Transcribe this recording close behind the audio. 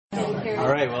All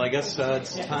right, well, I guess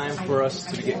it's time for us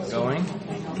to get going.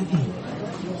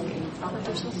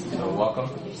 So welcome.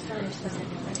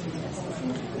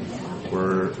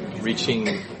 We're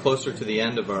reaching closer to the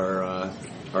end of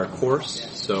our course,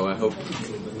 so I hope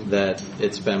that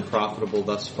it's been profitable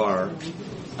thus far.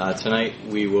 Tonight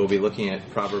we will be looking at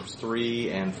Proverbs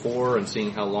 3 and 4 and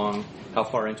seeing how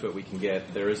far into it we can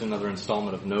get. There is another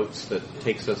installment of notes that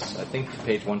takes us, I think, to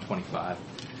page 125.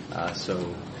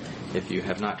 So if you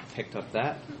have not picked up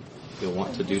that, you'll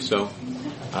want to do so.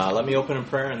 Let me open in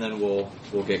prayer and then we'll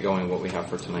get going what we have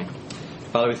for tonight.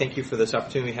 Father, we thank you for this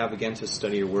opportunity we have again to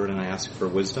study your word, and I ask for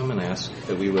wisdom, and I ask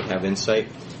that we would have insight.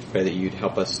 Pray that you'd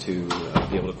help us to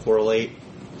be able to correlate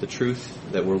the truth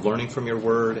that we're learning from your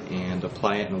word and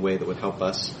apply it in a way that would help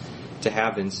us to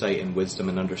have insight and wisdom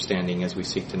and understanding as we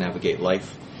seek to navigate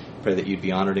life. Pray that you'd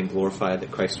be honored and glorified,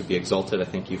 that Christ would be exalted. I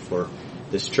thank you for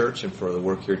this church and for the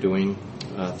work you're doing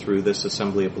through this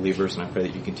assembly of believers, and I pray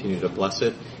that you continue to bless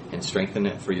it and strengthen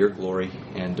it for your glory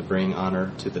and to bring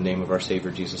honor to the name of our Savior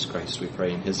Jesus Christ. We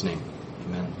pray in his name.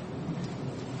 Amen.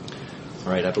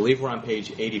 All right, I believe we're on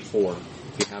page 84.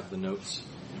 If you have the notes,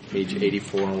 page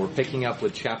 84, and we're picking up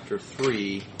with chapter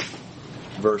 3,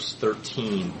 verse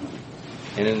 13.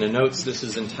 And in the notes, this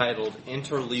is entitled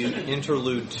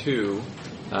Interlude 2.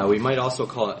 We might also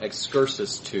call it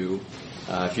Excursus 2.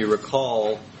 If you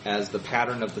recall, as the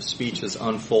pattern of the speeches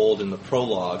unfold in the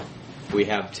prologue, we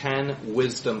have 10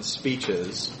 wisdom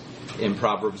speeches in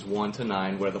Proverbs 1 to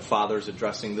 9, where the father's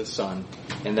addressing the son.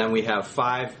 And then we have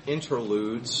 5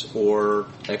 interludes or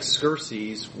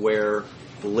excurses where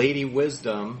Lady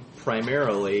Wisdom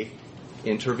primarily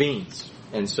intervenes.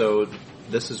 And so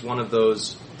this is one of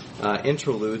those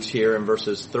interludes here in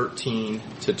verses 13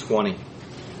 to 20.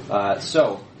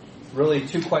 So, really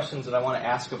 2 questions that I want to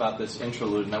ask about this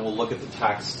interlude, and then we'll look at the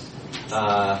text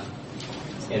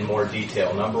in more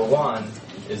detail. Number 1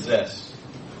 is this: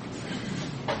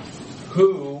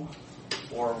 who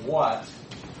or what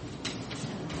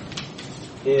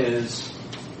is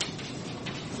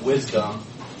wisdom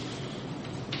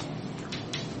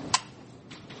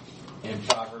in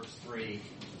Proverbs 3,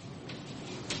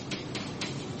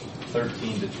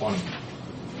 13 to 20?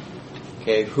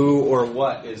 Okay, who or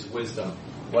what is wisdom?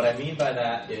 What I mean by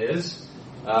that is,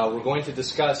 we're going to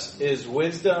discuss, is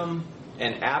wisdom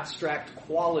an abstract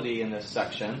quality in this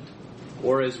section,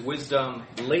 or is wisdom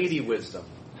Lady Wisdom?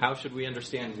 How should we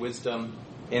understand wisdom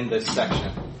in this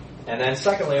section? And then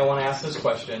secondly, I want to ask this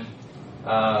question: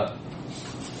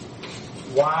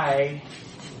 why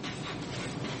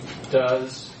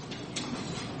does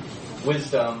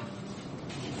wisdom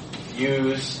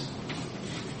use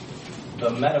the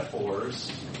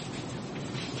metaphors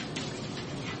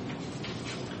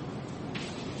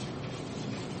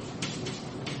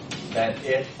that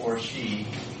it or she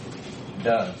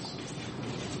does?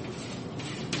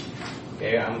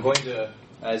 Okay, I'm going to,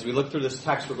 as we look through this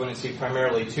text, we're going to see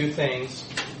primarily 2 things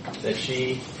that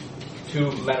 2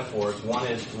 metaphors. One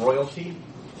is royalty,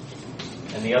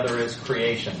 and the other is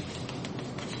creation.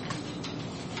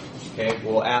 Okay,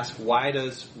 we'll ask, why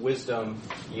does wisdom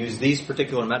use these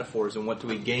particular metaphors, and what do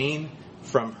we gain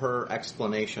from her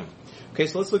explanation? Okay,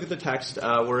 so let's look at the text.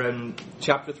 We're in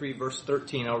chapter 3, verse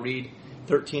 13. I'll read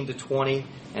 13 to 20,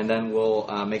 and then we'll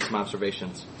make some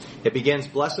observations. It begins,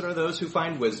 "Blessed are those who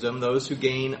find wisdom, those who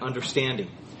gain understanding.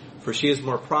 For she is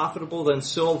more profitable than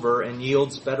silver and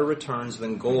yields better returns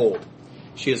than gold.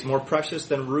 She is more precious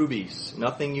than rubies.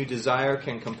 Nothing you desire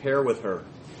can compare with her.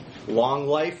 Long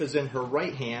life is in her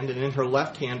right hand, and in her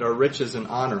left hand are riches and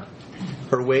honor.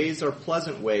 Her ways are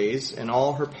pleasant ways, and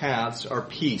all her paths are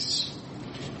peace.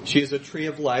 She is a tree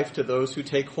of life to those who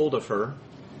take hold of her.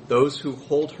 Those who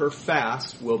hold her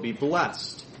fast will be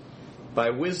blessed.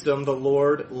 By wisdom the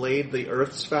Lord laid the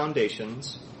earth's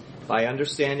foundations. By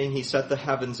understanding he set the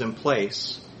heavens in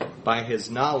place. By his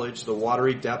knowledge the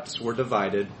watery depths were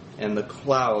divided, and the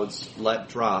clouds let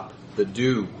drop the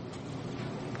dew."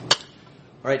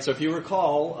 All right, so if you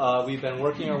recall, we've been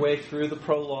working our way through the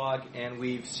prologue, and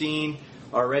we've seen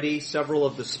already several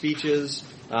of the speeches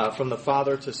from the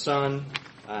father to son.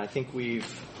 I think we've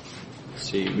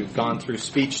gone through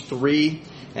speech 3,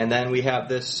 and then we have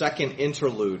this second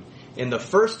interlude. In the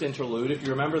first interlude, if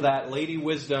you remember that, Lady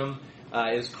Wisdom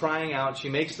is crying out. She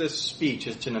makes this speech.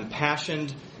 It's an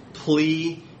impassioned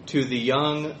plea to the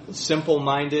young,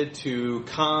 simple-minded to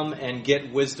come and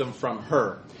get wisdom from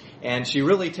her. And she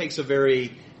really takes a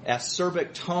very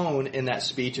acerbic tone in that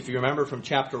speech, if you remember from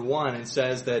chapter 1, and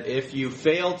says that if you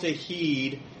fail to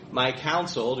heed my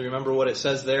counsel, do you remember what it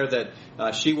says there?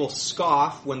 That she will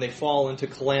scoff when they fall into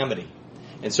calamity.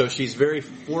 And so she's very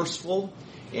forceful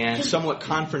and somewhat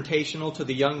confrontational to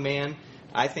the young man,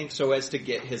 I think so as to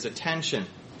get his attention.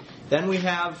 Then we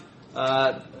have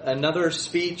another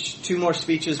speech, 2 more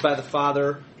speeches by the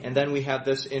Father, and then we have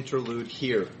this interlude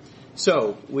here.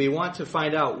 So we want to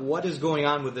find out what is going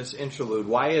on with this interlude.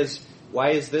 Why is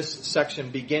this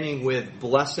section beginning with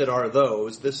 "Blessed are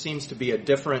those"? This seems to be a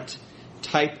different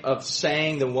type of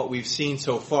saying than what we've seen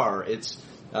so far. It's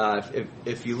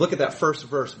if you look at that first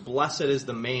verse, "Blessed is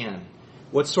the man."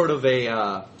 What sort of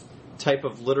a type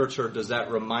of literature does that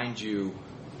remind you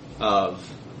of?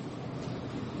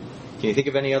 Can you think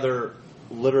of any other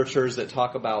literatures that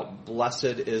talk about blessed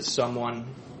is someone?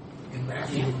 In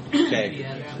Matthew. Okay.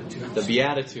 The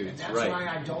Beatitudes, that's right. why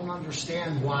I don't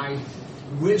understand why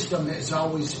wisdom is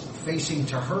always facing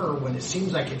to her when it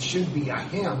seems like it should be a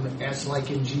him, as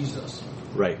like in Jesus.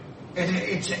 Right. And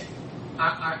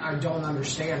I don't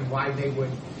understand why they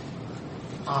would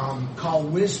call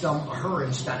wisdom a her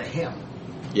instead of him.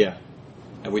 Yeah.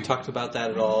 And we talked about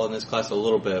that at all in this class a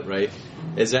little bit, right?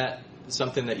 Is that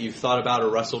something that you've thought about or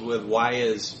wrestled with? Why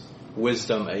is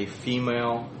wisdom a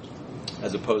female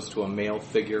as opposed to a male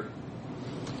figure?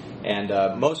 And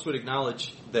most would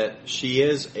acknowledge that she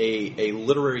is a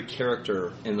literary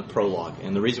character in the prologue.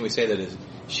 And the reason we say that is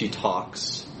she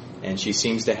talks, and she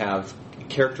seems to have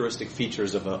characteristic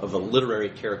features of a literary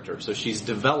character. So she's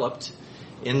developed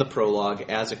in the prologue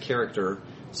as a character.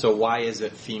 So why is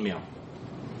it female?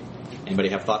 Anybody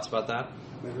have thoughts about that?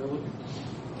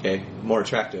 Okay, more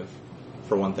attractive,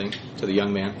 for one thing, to the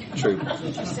young man. True.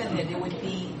 You said that it would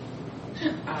be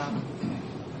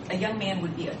a young man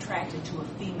would be attracted to a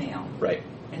female. Right.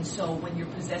 And so when you're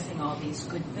possessing all these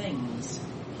good things,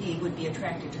 he would be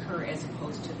attracted to her as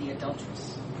opposed to the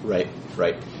adulteress. Right,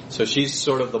 right. So she's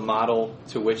sort of the model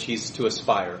to which he's to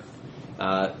aspire.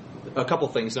 A couple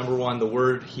things. Number one, the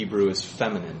word Hebrew is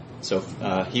feminine. So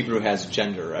Hebrew has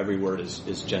gender. Every word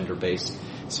is gender-based.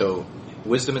 So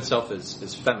wisdom itself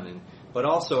is feminine. But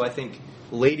also, I think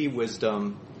Lady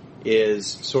Wisdom is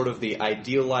sort of the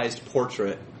idealized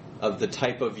portrait of the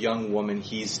type of young woman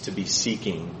he's to be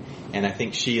seeking. And I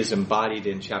think she is embodied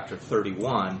in chapter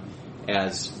 31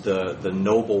 as the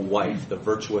noble wife, the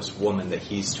virtuous woman that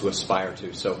he's to aspire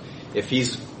to. So if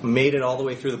he's made it all the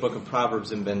way through the book of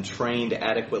Proverbs and been trained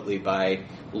adequately by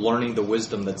learning the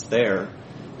wisdom that's there,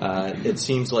 it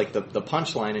seems like the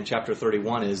punchline in chapter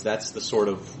 31 is that's the sort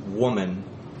of woman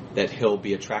that he'll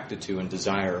be attracted to and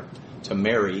desire to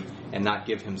marry, and not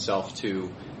give himself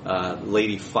to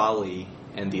Lady Folly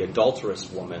and the adulterous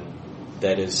woman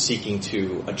that is seeking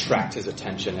to attract his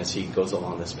attention as he goes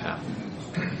along this path.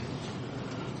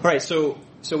 All right, so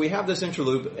we have this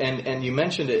interlude, and you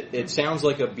mentioned it. It sounds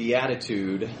like a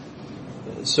beatitude.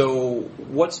 So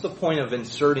what's the point of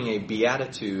inserting a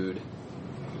beatitude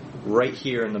right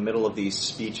here in the middle of these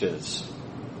speeches?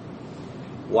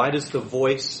 Why does the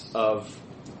voice of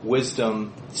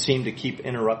wisdom seem to keep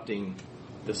interrupting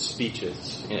the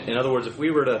speeches? In other words, if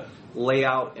we were to lay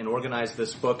out and organize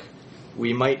this book,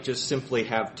 we might just simply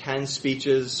have 10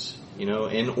 speeches,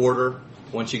 in order.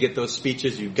 Once you get those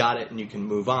speeches, you've got it and you can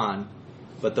move on.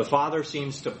 But the Father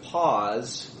seems to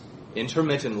pause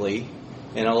intermittently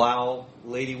and allow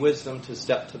Lady Wisdom to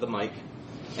step to the mic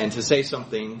and to say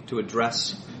something to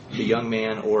address the young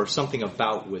man or something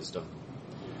about wisdom.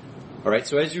 All right,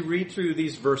 so as you read through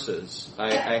these verses,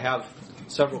 I have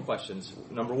several questions.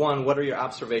 Number one, what are your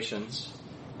observations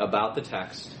about the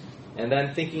text? And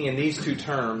then thinking in these two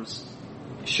terms,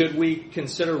 should we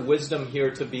consider wisdom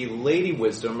here to be Lady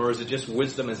Wisdom, or is it just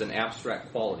wisdom as an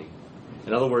abstract quality?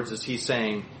 In other words, is he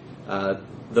saying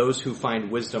those who find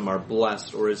wisdom are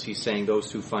blessed, or is he saying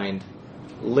those who find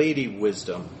Lady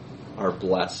Wisdom are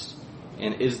blessed?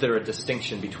 And is there a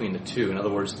distinction between the two? In other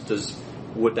words,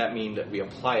 would that mean that we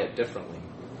apply it differently?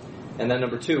 And then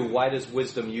number two, why does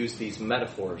wisdom use these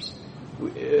metaphors?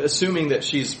 Assuming that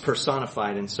she's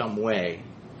personified in some way,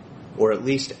 or at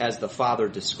least as the Father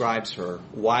describes her,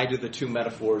 why do the two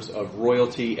metaphors of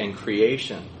royalty and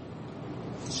creation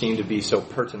seem to be so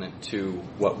pertinent to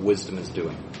what wisdom is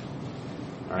doing?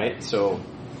 All right, so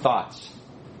thoughts.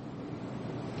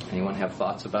 Anyone have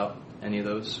thoughts about any of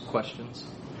those questions?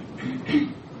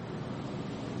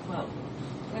 Well,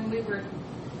 when we were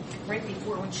right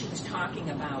before, when she was talking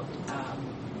about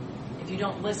if you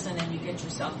don't listen and you get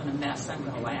yourself in a mess, I'm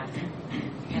going to laugh.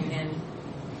 And then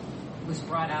it was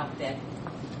brought out that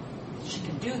she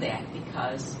can do that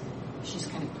because she's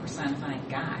kind of personifying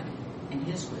God and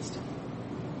His wisdom.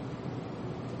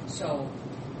 So,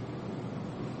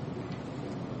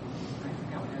 I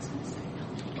forgot what I was going to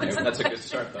say. That's a good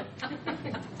start, though.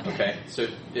 Okay, so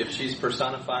if she's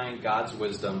personifying God's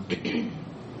wisdom,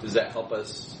 does that help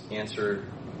us answer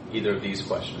either of these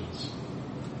questions?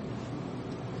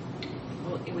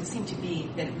 Well, it would seem to be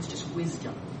that it was just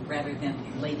wisdom rather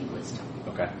than lady wisdom.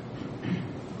 Okay.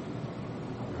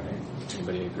 All right.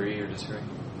 Anybody agree or disagree?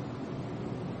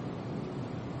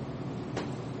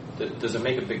 Does it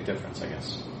make a big difference, I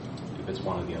guess, if it's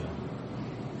one or the other?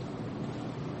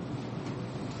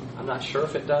 I'm not sure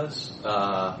if it does.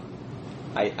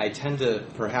 I tend to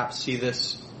perhaps see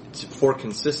this, for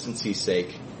consistency's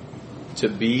sake, to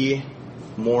be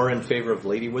more in favor of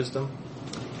lady wisdom,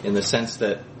 in the sense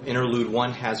that interlude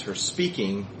 1 has her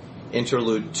speaking,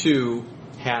 interlude 2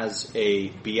 has a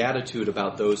beatitude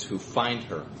about those who find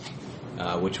her,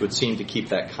 which would seem to keep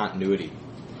that continuity.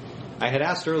 I had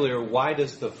asked earlier, why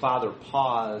does the Father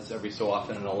pause every so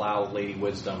often and allow Lady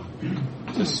Wisdom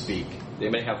to speak?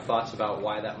 Anybody have thoughts about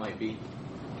why that might be?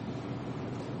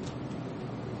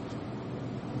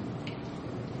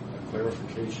 A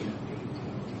clarification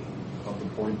of the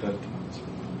point that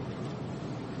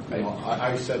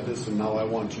I said this, and now I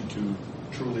want you to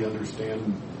truly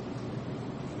understand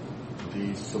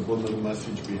the subliminal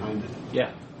message behind it.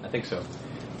 Yeah, I think so.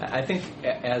 I think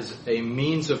as a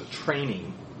means of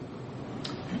training,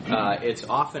 it's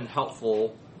often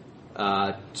helpful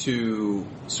to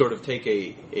sort of take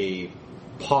a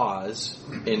pause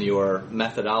in your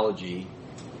methodology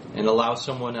and allow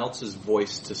someone else's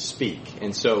voice to speak.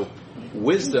 And so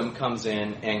wisdom comes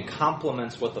in and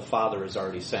complements what the Father is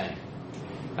already saying.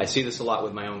 I see this a lot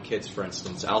with my own kids, for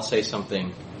instance. I'll say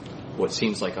something what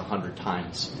seems like 100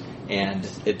 times, and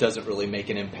it doesn't really make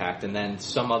an impact. And then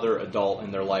some other adult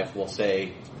in their life will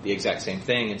say the exact same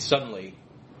thing, and suddenly,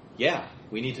 yeah,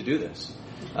 we need to do this.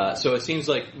 So it seems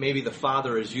like maybe the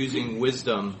Father is using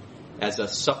wisdom as a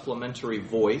supplementary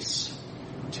voice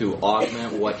to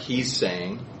augment what He's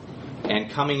saying,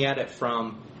 and coming at it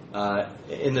from,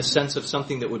 in the sense of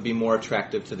something that would be more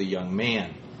attractive to the young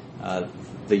man.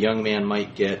 The young man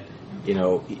might get,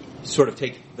 sort of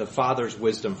take the Father's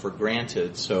wisdom for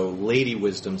granted, so Lady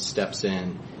Wisdom steps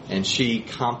in, and she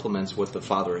complements what the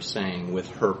Father is saying with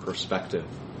her perspective.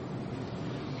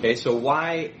 Okay, so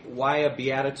why a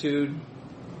beatitude?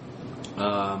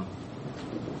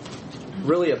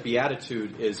 Really, a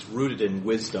beatitude is rooted in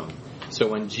wisdom. So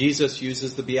when Jesus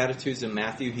uses the Beatitudes in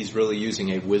Matthew, He's really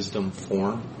using a wisdom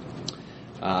form.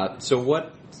 So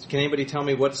can anybody tell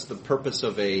me what's the purpose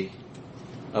of a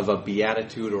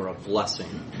beatitude or a blessing?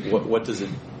 What is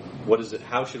it?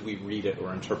 How should we read it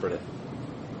or interpret it?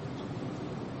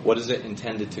 What is it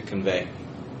intended to convey?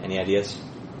 Any ideas?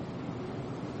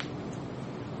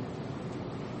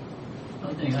 The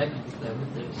only thing I think that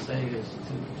would say is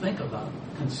to think about,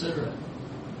 consider it.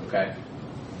 Okay.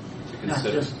 Not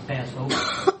just pass over.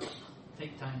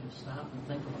 Take time to stop and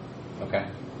think about it. Okay.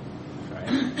 All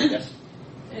right. Yes?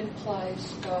 It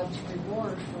implies God's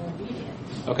reward for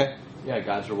obedience. Okay. Yeah,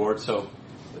 God's reward. So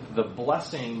the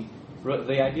blessing,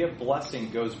 the idea of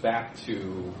blessing goes back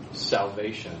to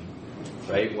salvation,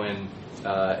 right? When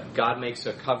God makes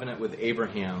a covenant with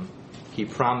Abraham, He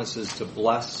promises to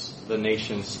bless the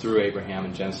nations through Abraham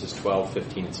in Genesis 12,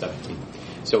 15, and 17.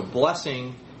 So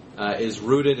blessing is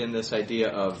rooted in this idea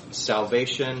of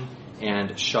salvation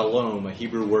and shalom, a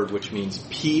Hebrew word which means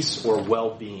peace or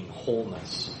well-being,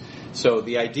 wholeness. So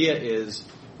the idea is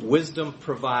wisdom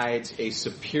provides a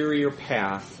superior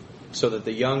path so that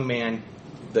the young man,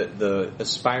 the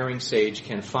aspiring sage,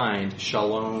 can find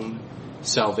shalom,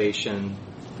 salvation,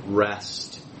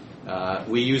 rest.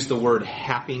 We use the word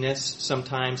happiness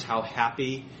sometimes, how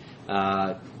happy.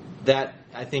 That,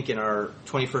 I think, in our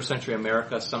 21st century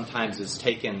America sometimes is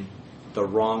taken the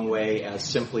wrong way as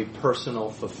simply personal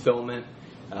fulfillment.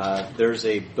 There's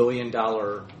a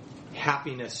billion-dollar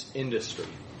happiness industry,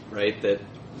 right, that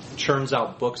churns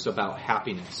out books about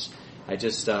happiness. I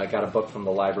just got a book from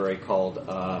the library called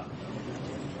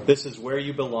This Is Where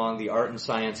You Belong, The Art and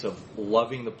Science of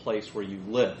Loving the Place Where You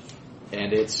Live.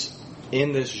 And it's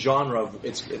in this genre,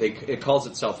 it calls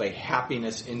itself a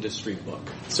happiness industry book.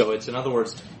 So it's, in other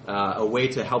words, a way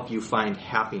to help you find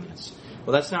happiness.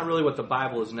 Well, that's not really what the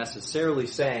Bible is necessarily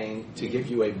saying to give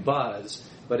you a buzz,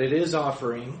 but it is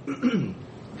offering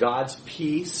God's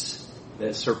peace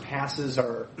that surpasses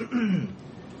our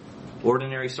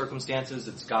ordinary circumstances.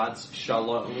 It's God's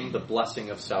shalom, the blessing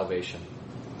of salvation.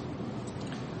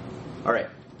 All right.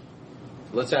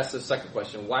 Let's ask the second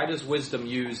question. Why does wisdom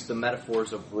use the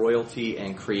metaphors of royalty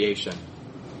and creation?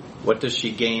 What does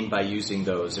she gain by using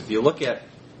those? If you look at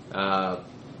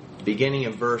beginning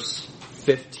of verse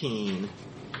 15,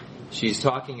 she's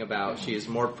talking about she is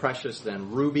more precious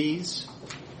than rubies.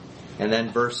 And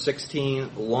then verse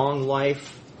 16, long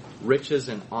life, riches,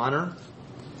 and honor.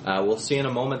 We'll see in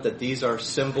a moment that these are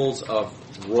symbols of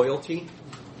royalty.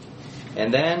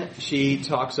 And then she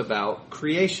talks about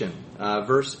creation.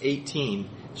 Verse 18,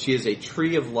 she is a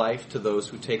tree of life to those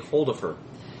who take hold of her.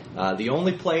 The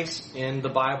only place in the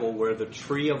Bible where the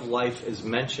tree of life is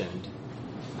mentioned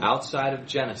outside of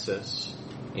Genesis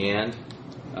and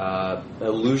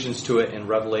allusions to it in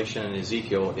Revelation and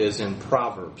Ezekiel is in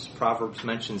Proverbs. Proverbs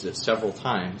mentions it several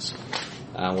times.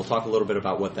 We'll talk a little bit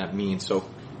about what that means.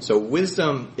 So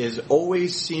wisdom is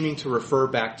always seeming to refer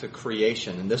back to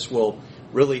creation, and this will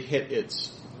really hit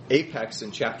its apex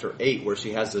in chapter 8, where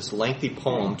she has this lengthy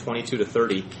poem, 22 to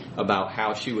 30, about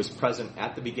how she was present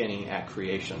at the beginning at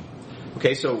creation.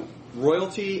 Okay, so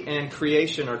royalty and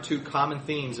creation are two common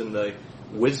themes in the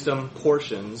wisdom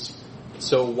portions.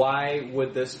 So why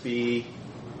would this be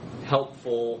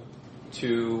helpful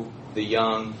to the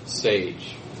young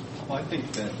sage? Well, I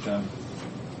think that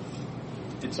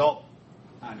it's all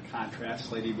on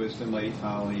contrast, Lady Wisdom, Lady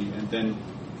Folly, and then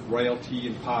royalty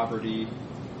and poverty,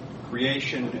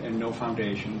 creation and no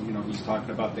foundation. You know, he's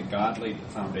talking about that God laid the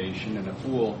foundation, and a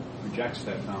fool rejects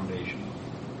that foundation.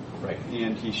 Right.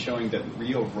 And he's showing that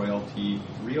real royalty,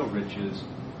 real riches,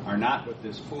 are not what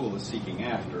this fool is seeking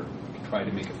after to try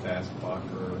to make a fast buck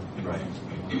or... Right.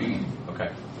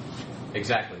 Okay.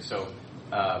 Exactly. So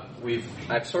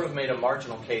I've sort of made a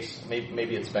marginal case,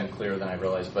 maybe it's been clearer than I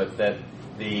realized, but that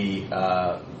the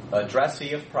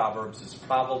addressee of Proverbs is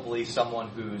probably someone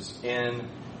who's in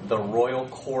the royal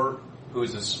court,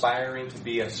 who's aspiring to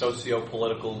be a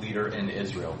socio-political leader in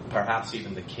Israel, perhaps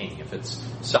even the king, if it's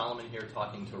Solomon here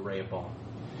talking to Rehoboam.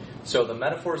 So the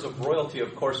metaphors of royalty,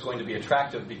 of course, going to be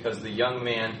attractive because the young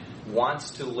man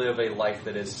wants to live a life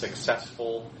that is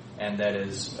successful and that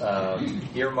is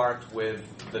earmarked with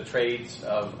the trades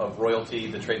of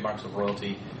royalty, the trademarks of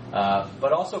royalty.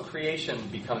 But also creation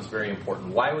becomes very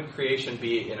important. Why would creation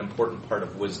be an important part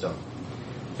of wisdom?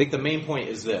 I think the main point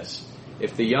is this.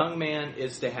 If the young man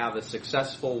is to have a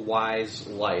successful, wise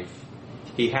life,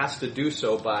 he has to do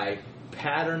so by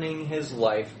patterning his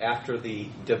life after the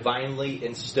divinely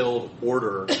instilled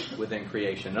order within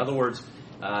creation. In other words,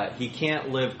 he can't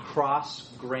live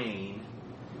cross-grain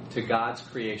to God's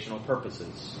creational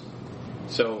purposes.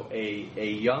 So a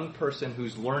young person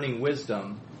who's learning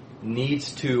wisdom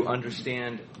needs to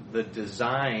understand the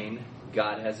design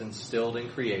God has instilled in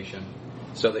creation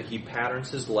so that he patterns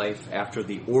his life after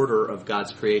the order of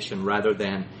God's creation rather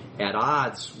than at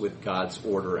odds with God's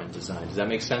order and design. Does that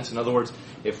make sense? In other words,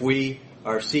 if we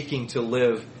are seeking to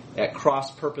live at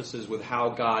cross purposes with how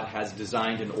God has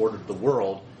designed and ordered the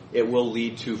world, it will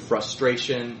lead to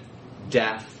frustration,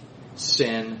 death,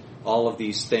 sin, all of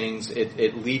these things.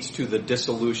 It leads to the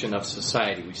dissolution of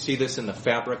society. We see this in the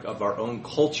fabric of our own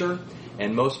culture,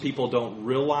 and most people don't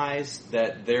realize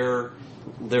that they're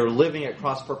living at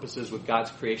cross purposes with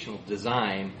God's creational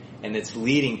design, and it's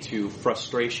leading to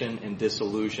frustration and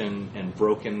disillusion and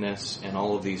brokenness and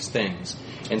all of these things.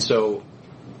 And so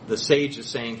the sage is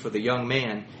saying for the young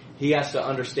man, he has to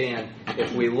understand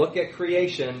if we look at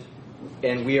creation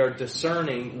and we are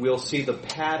discerning, we'll see the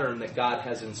pattern that God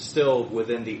has instilled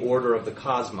within the order of the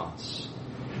cosmos.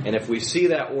 And if we see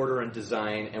that order and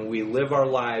design and we live our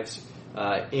lives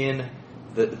in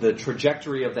the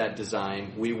trajectory of that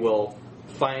design, we will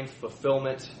find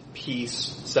fulfillment,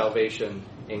 peace, salvation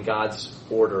in God's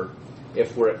order.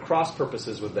 If we're at cross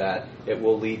purposes with that, it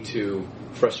will lead to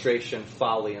frustration,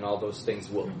 folly, and all those things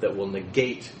that will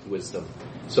negate wisdom.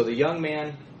 So the young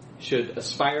man should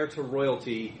aspire to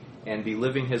royalty and be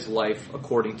living his life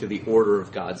according to the order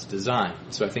of God's design.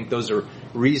 So I think those are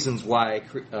reasons why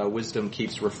wisdom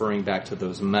keeps referring back to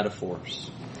those metaphors.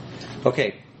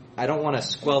 Okay, I don't want to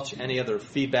squelch any other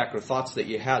feedback or thoughts that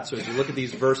you had. So as you look at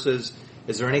these verses,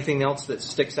 is there anything else that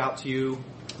sticks out to you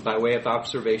by way of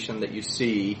observation that you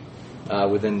see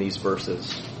within these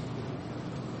verses?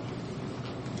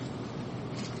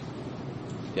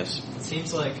 Yes? It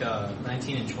seems like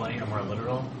 19 and 20 are more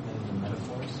literal than the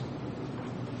metaphors.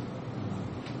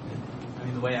 I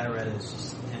mean, the way I read it is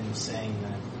just him saying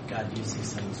that God used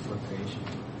these things for creation.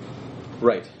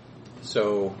 Right.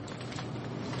 So,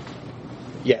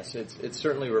 yes, it's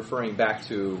certainly referring back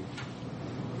to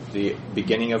the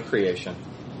beginning of creation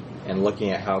and looking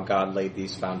at how God laid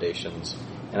these foundations.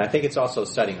 And I think it's also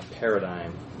setting a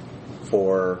paradigm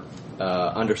for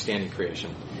understanding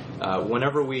creation.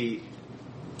 Whenever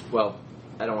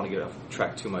I don't want to get off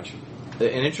track too much. An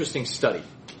interesting study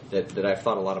that I've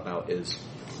thought a lot about is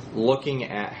looking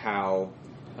at how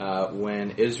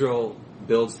when Israel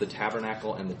builds the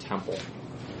tabernacle and the temple,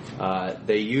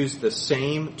 they use the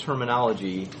same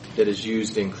terminology that is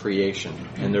used in creation,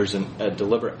 and there's a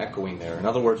deliberate echoing there. In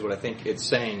other words, what I think it's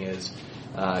saying is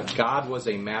God was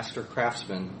a master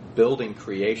craftsman building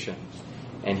creation,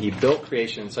 And he built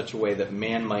creation in such a way that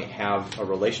man might have a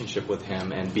relationship with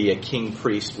him and be a king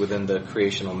priest within the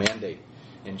creational mandate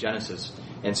in Genesis.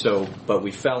 And so, but we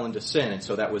fell into sin, and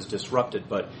so that was disrupted.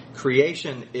 But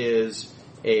creation is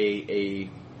I'm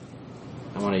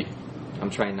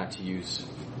trying not to use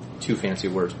too fancy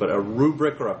words, but a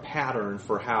rubric or a pattern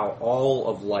for how all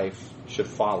of life should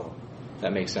follow.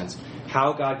 That makes sense.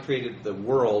 How God created the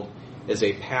world is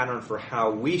a pattern for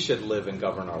how we should live and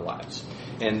govern our lives.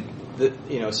 And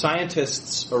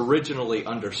scientists originally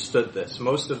understood this.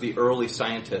 Most of the early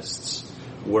scientists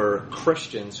were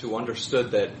Christians who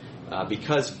understood that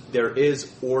because there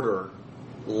is order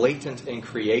latent in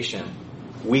creation,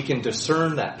 we can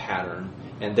discern that pattern,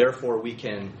 and therefore we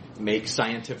can make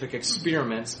scientific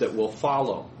experiments that will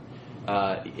follow.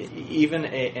 Even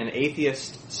an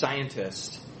atheist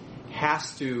scientist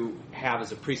has to have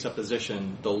as a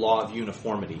presupposition the law of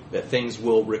uniformity, that things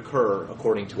will recur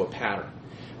according to a pattern.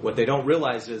 What they don't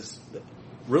realize is that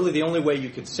really the only way you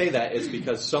could say that is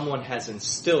because someone has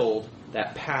instilled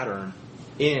that pattern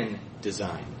in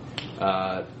design.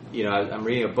 I'm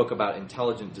reading a book about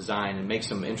intelligent design and makes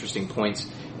some interesting points,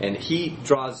 and he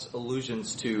draws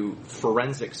allusions to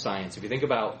forensic science. If you think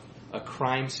about a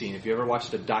crime scene, if you ever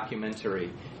watched a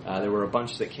documentary, there were a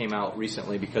bunch that came out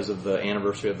recently because of the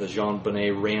anniversary of the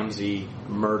JonBenet Ramsey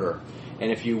murder.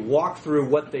 And if you walk through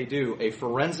what they do, a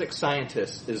forensic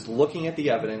scientist is looking at the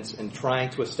evidence and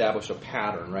trying to establish a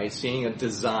pattern, right? Seeing a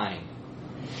design.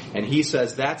 And he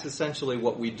says that's essentially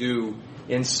what we do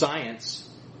in science,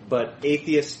 but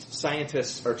atheist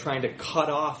scientists are trying to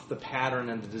cut off the pattern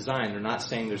and the design. They're not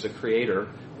saying there's a creator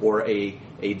or a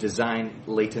design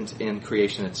latent in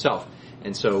creation itself.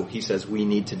 And so he says we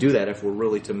need to do that if we're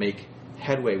really to make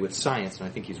headway with science, and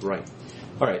I think he's right.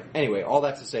 All right, anyway, all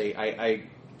that to say, I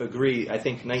agree. I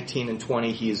think 19 and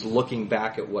 20, he's looking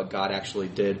back at what God actually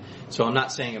did. So I'm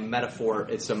not saying a metaphor.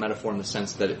 It's a metaphor in the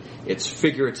sense that it's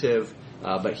figurative,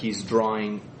 but he's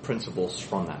drawing principles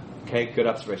from that. Okay, good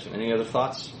observation. Any other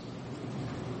thoughts?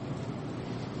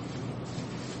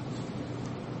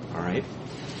 All right.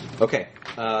 Okay,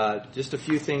 just a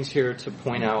few things here to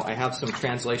point out. I have some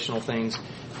translational things.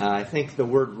 I think the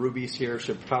word rubies here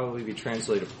should probably be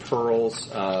translated pearls.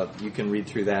 You can read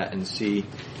through that and see.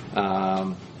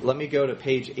 Let me go to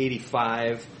page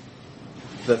 85,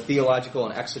 the theological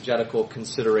and exegetical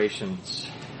considerations.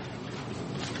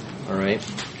 All right,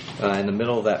 in the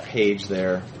middle of that page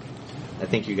there, I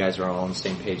think you guys are all on the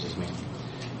same page as me.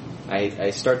 I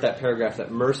start that paragraph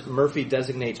that Murphy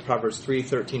designates Proverbs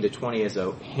 3:13-20 as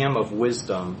a hymn of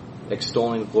wisdom,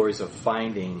 extolling the glories of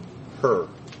finding her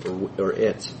or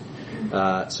it.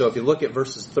 So if you look at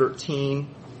verses 13,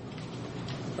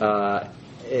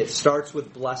 it starts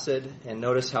with blessed, and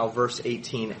notice how verse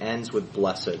 18 ends with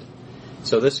blessed.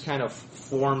 So this kind of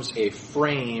forms a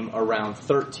frame around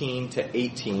 13 to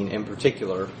 18 in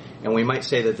particular, and we might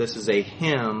say that this is a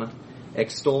hymn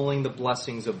extolling the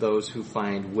blessings of those who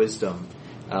find wisdom.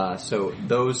 So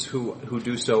those who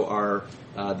do so are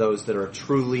those that are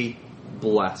truly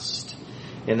blessed.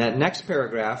 In that next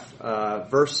paragraph,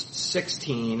 verse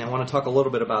 16, I want to talk a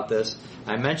little bit about this.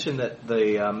 I mentioned that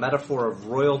the metaphor of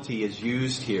royalty is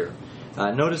used here.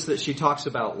 Notice that she talks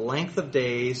about length of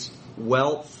days,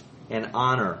 wealth, and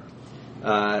honor.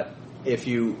 If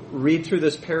you read through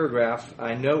this paragraph,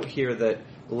 I note here that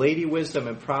Lady Wisdom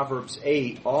in Proverbs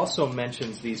 8 also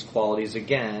mentions these qualities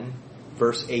again.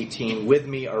 Verse 18, with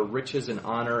me are riches and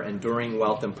honor, enduring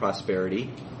wealth and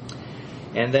prosperity.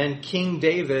 And then King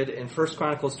David in 1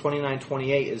 Chronicles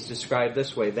 29:28 is described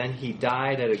this way. Then he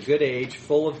died at a good age,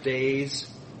 full of days,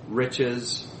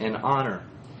 riches, and honor.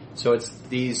 So it's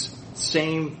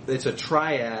it's a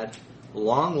triad,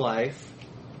 long life,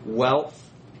 wealth,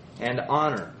 and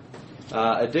honor.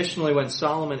 Additionally, when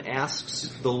Solomon asks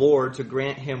the Lord to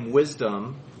grant him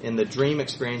wisdom in the dream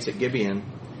experience at Gibeon,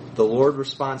 the Lord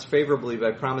responds favorably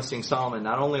by promising Solomon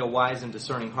not only a wise and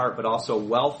discerning heart, but also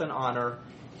wealth and honor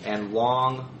and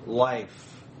long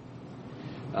life.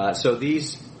 So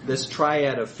this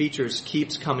triad of features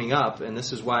keeps coming up, and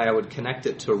this is why I would connect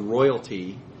it to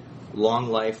royalty, long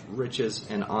life, riches,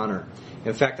 and honor.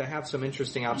 In fact, I have some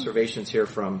interesting observations here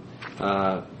from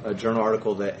a journal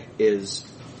article that is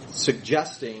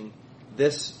suggesting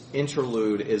this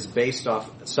interlude is based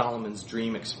off Solomon's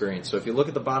dream experience. So if you look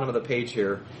at the bottom of the page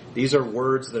here, these are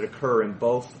words that occur in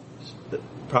both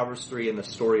Proverbs 3 and the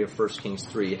story of 1 Kings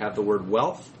 3. You have the word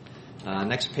wealth,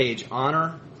 next page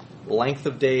honor, length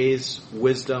of days,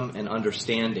 wisdom, and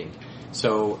understanding.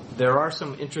 So there are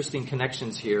some interesting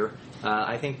connections here.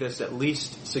 I think this at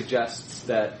least suggests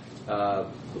that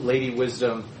Lady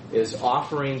Wisdom is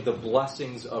offering the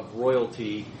blessings of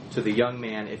royalty to the young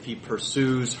man if he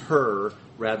pursues her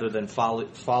rather than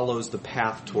follows the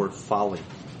path toward folly.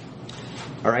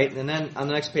 All right, and then on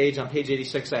the next page, on page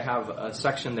 86, I have a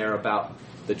section there about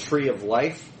the tree of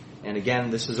life. And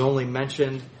again, this is only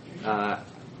mentioned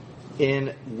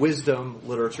in wisdom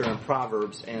literature and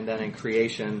Proverbs, and then in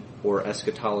creation or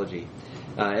eschatology.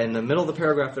 In the middle of the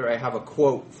paragraph there, I have a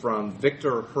quote from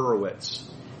Victor Hurwitz.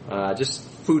 Just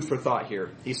food for thought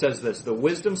here. He says this: "The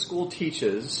wisdom school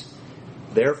teaches,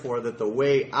 therefore, that the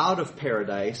way out of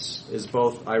paradise is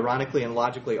both ironically and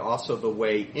logically also the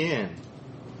way in.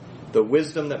 The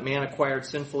wisdom that man acquired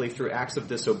sinfully through acts of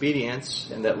disobedience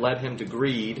and that led him to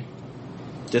greed,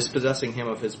 dispossessing him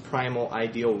of his primal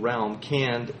ideal realm,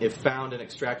 can, if found and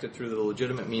extracted through the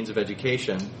legitimate means of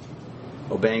education,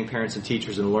 obeying parents and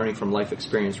teachers and learning from life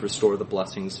experience, restore the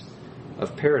blessings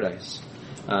of paradise."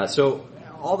 So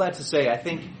all that to say, I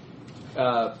think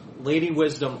Lady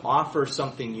Wisdom offers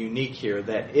something unique here,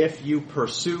 that if you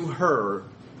pursue her,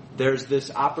 there's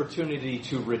this opportunity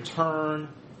to return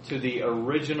to the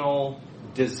original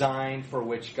design for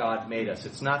which God made us.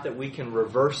 It's not that we can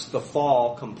reverse the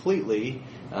fall completely,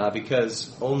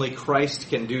 because only Christ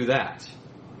can do that.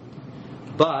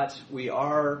 But we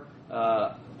are,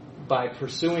 by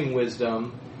pursuing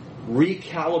wisdom,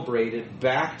 recalibrated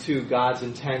back to God's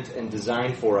intent and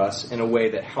design for us in a way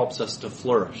that helps us to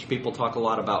flourish. People talk a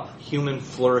lot about human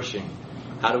flourishing.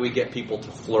 How do we get people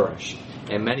to flourish?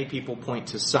 And many people point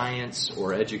to science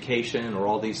or education or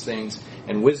all these things.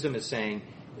 And wisdom is saying,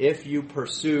 if you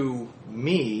pursue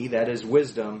me, that is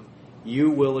wisdom,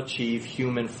 you will achieve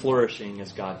human flourishing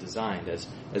as God designed,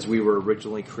 as we were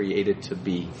originally created to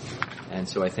be. And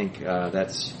so I think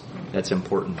that's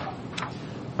important.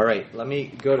 All right, let me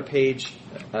go to page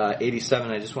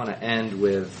 87. I just want to end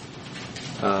with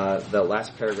the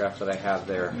last paragraph that I have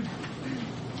there.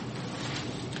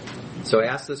 So I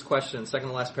asked this question, second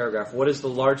to last paragraph: what is the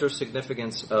larger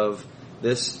significance of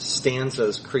this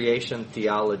stanza's creation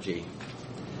theology?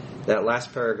 That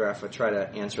last paragraph, I try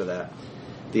to answer that.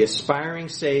 The aspiring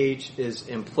sage is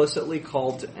implicitly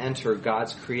called to enter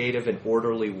God's creative and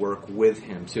orderly work with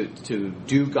him, to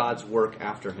do God's work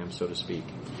after him, so to speak.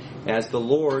 As the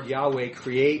Lord, Yahweh,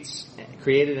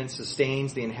 created and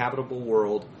sustains the inhabitable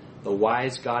world, the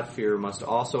wise God-fearer must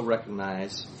also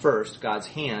recognize, first, God's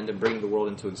hand in bringing the world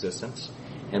into existence,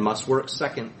 and must work,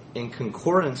 second, in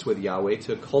concordance with Yahweh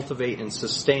to cultivate and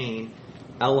sustain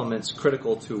elements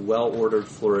critical to well-ordered,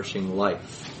 flourishing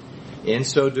life. In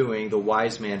so doing, the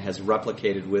wise man has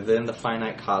replicated within the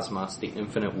finite cosmos the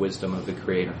infinite wisdom of the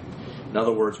Creator. In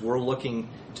other words, we're looking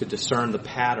to discern the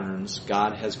patterns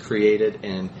God has created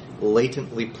and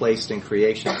latently placed in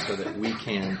creation so that we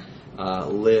can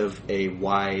live a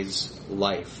wise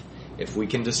life. If we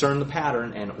can discern the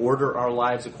pattern and order our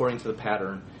lives according to the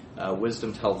pattern,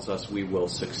 wisdom tells us we will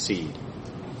succeed.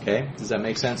 Okay? Does that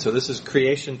make sense? So this is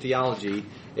creation theology.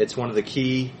 It's one of the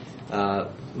key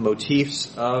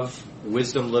motifs of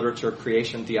wisdom literature,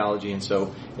 creation theology, and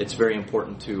so it's very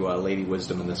important to Lady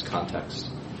Wisdom in this context.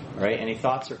 All right, any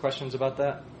thoughts or questions about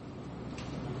that?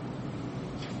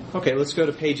 Okay, let's go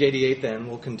to page 88 then.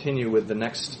 We'll continue with the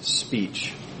next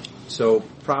speech. So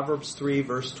Proverbs 3,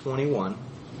 verse 21.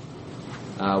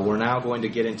 We're now going to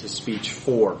get into speech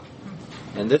 4.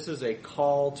 And this is a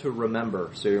call to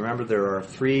remember. So you remember there are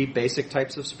 3 basic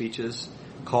types of speeches: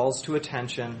 calls to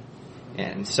attention,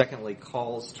 and secondly,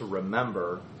 calls to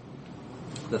remember.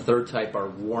 The third type are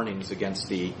warnings against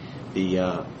the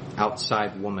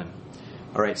outside woman.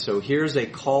 All right, so here's a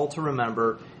call to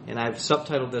remember, and I've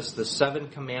subtitled this, The 7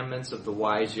 Commandments of the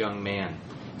Wise Young Man.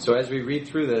 So as we read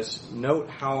through this, note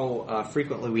how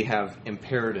frequently we have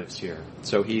imperatives here.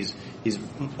 So he's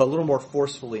a little more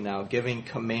forcefully now giving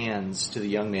commands to the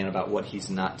young man about what he's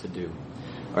not to do.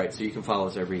 All right, so you can follow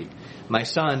as I read. My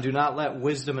son, do not let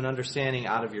wisdom and understanding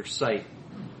out of your sight.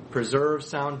 Preserve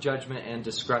sound judgment and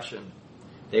discretion.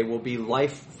 They will be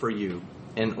life for you,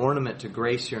 an ornament to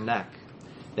grace your neck.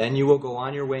 Then you will go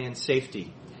on your way in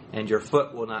safety, and your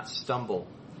foot will not stumble.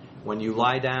 When you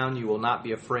lie down, you will not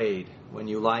be afraid. When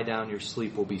you lie down, your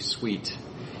sleep will be sweet.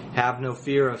 Have no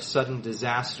fear of sudden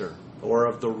disaster or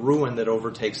of the ruin that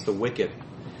overtakes the wicked.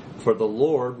 For the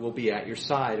Lord will be at your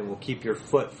side and will keep your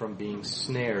foot from being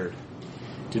snared.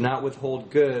 Do not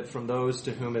withhold good from those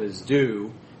to whom it is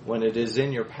due when it is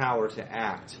in your power to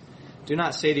act. Do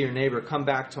not say to your neighbor, come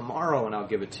back tomorrow and I'll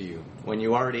give it to you, when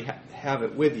you already have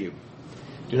it with you.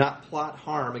 Do not plot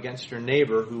harm against your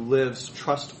neighbor who lives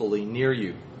trustfully near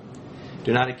you.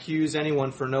 Do not accuse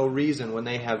anyone for no reason when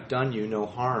they have done you no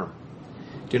harm.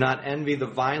 Do not envy the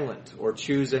violent or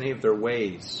choose any of their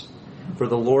ways. For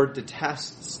the Lord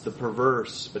detests the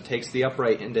perverse, but takes the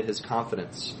upright into his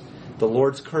confidence. The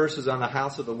Lord's curse is on the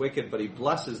house of the wicked, but he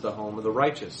blesses the home of the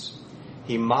righteous.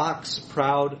 He mocks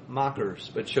proud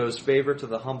mockers, but shows favor to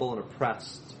the humble and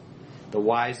oppressed. The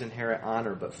wise inherit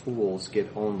honor, but fools get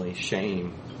only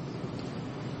shame.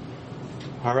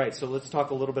 All right, so let's talk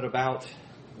a little bit about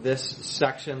this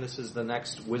section. This is the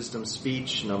next wisdom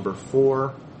speech, number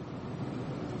 4.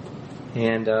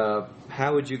 And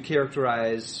how would you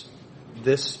characterize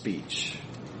this speech?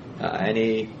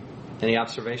 Any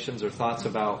observations or thoughts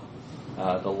about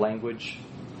the language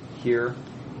here?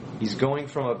 He's going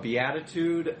from a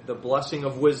beatitude, the blessing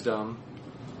of wisdom,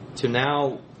 to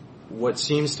now what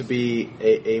seems to be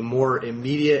a more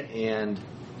immediate and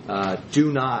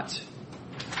do not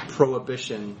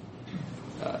prohibition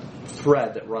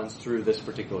thread that runs through this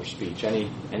particular speech.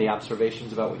 Any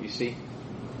observations about what you see?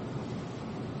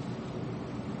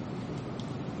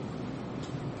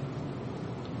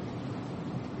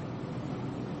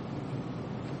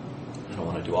 I don't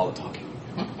want to do all the talking.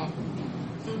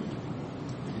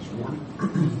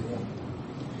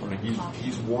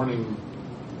 He's warning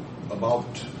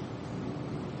about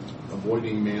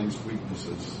avoiding man's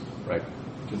weaknesses. Right.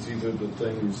 Because these are the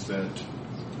things that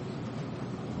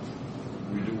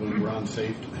we do when we're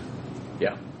unsaved.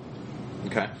 Yeah.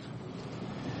 Okay.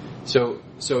 So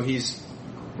he's,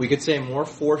 we could say, more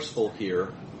forceful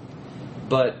here,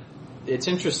 but it's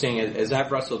interesting, as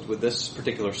I've wrestled with this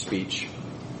particular speech,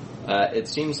 it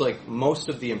seems like most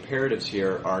of the imperatives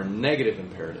here are negative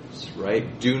imperatives,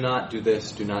 right? Do not do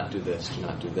this, do not do this, do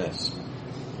not do this.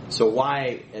 So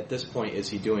why, at this point, is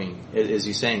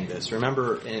he saying this?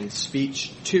 Remember, in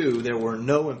speech 2, there were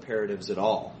no imperatives at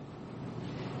all.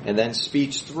 And then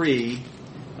speech 3,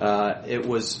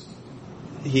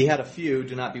 he had a few,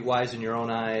 do not be wise in your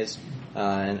own eyes,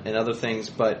 and other things,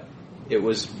 but it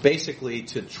was basically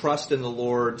to trust in the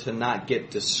Lord, to not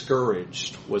get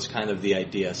discouraged was kind of the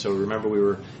idea. So remember, we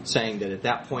were saying that at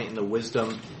that point in the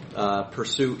wisdom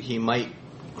pursuit, he might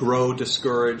grow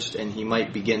discouraged and he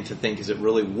might begin to think, is it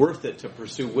really worth it to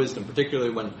pursue wisdom,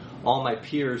 particularly when all my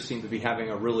peers seem to be having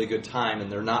a really good time and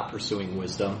they're not pursuing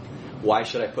wisdom? Why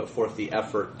should I put forth the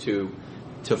effort to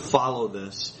follow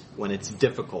this when it's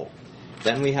difficult?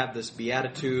 Then we have this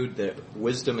beatitude that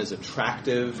wisdom is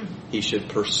attractive. He should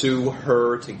pursue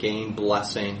her to gain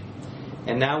blessing.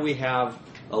 And now we have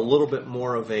a little bit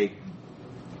more of a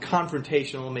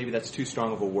confrontational, maybe that's too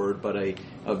strong of a word, but a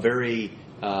very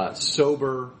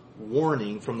sober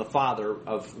warning from the Father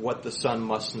of what the Son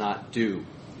must not do.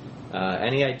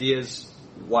 Any ideas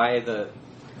why the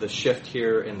shift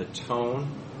here in the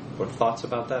tone or thoughts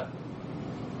about that?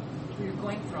 You're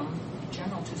going from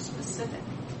general to specific.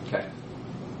 Okay.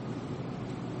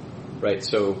 Right,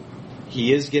 so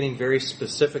he is getting very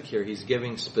specific here. He's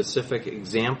giving specific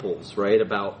examples, right,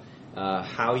 about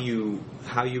how you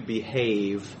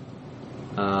behave,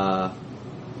 and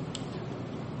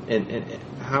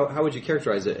how would you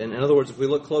characterize it? And in other words, if we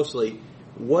look closely,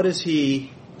 what is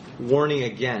he warning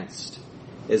against?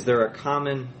 Is there a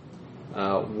common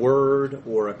word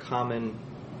or a common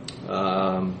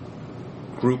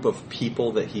group of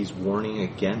people that he's warning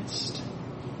against?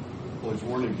 Well, he's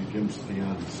warning against the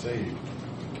unsaved.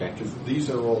 Okay. Because these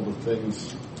are all the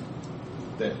things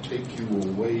that take you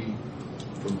away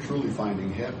from truly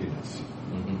finding happiness.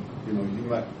 Mm-hmm. You know,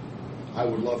 I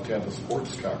would love to have a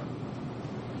sports car.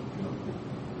 You know,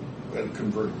 a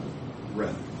convertible,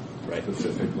 red, right,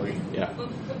 specifically. Yeah.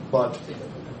 But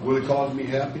would it cause me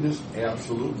happiness?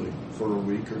 Absolutely. For a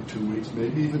week or 2 weeks,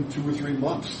 maybe even 2 or 3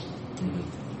 months. Mm-hmm.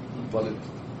 But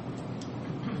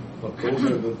those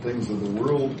are the things of the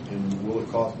world, and will it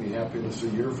cost me happiness a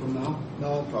year from now?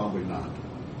 No, probably not.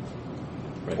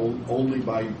 Right. Only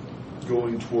by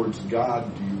going towards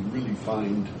God do you really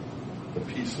find the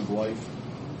peace of life,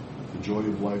 the joy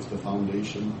of life, the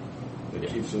foundation that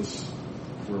keeps us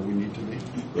where we need to be.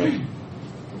 Right.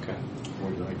 Okay.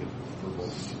 Boy, did I get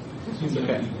verbose. Seems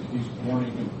okay. like he's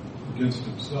warning against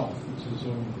himself. It's his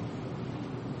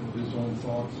own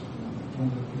thoughts.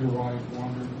 Don't let your eyes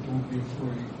wander. Don't be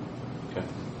afraid. Okay.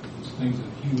 It's things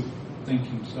that he would think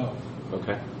himself.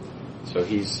 Okay. So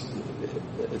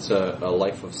it's a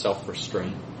life of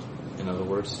self-restraint, in other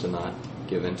words, to not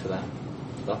give in to that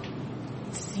stuff.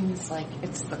 It seems like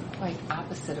it's the quite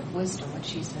opposite of wisdom,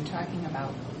 which he's been talking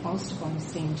about. Most of them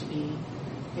seem to be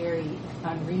very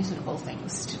unreasonable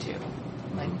things to do.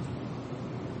 Like,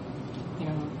 you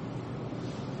know,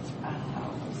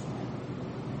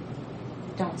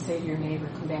 don't say to your neighbor,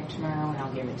 come back tomorrow and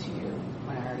I'll give it to you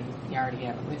when you already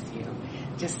have it with you.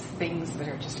 Just things that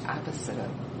are just opposite of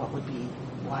what would be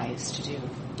wise to do.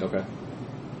 Okay.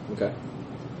 Okay.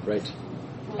 Right.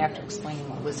 After explaining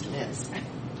what wisdom is.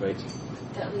 Right.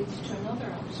 That leads to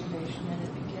another observation, and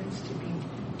it begins begins to be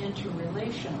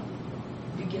interrelational,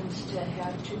 begins to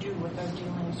have to do with our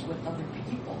dealings with other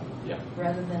people,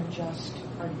 rather than just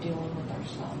our dealing with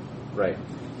ourselves. Right.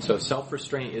 So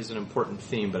self-restraint is an important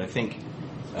theme, but I think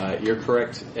you're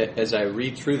correct. As I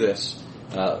read through this,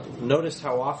 notice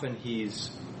how often he's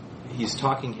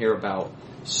talking here about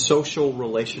social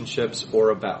relationships or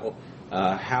about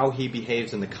how he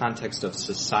behaves in the context of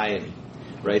society,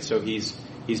 right? So he's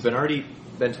already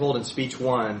been told in speech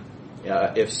 1,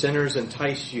 if sinners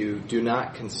entice you, do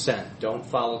not consent. Don't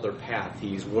follow their path.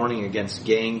 He's warning against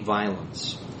gang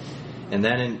violence. And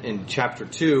then in chapter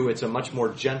 2, it's a much more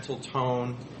gentle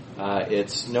tone.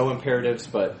 It's no imperatives,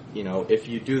 but, if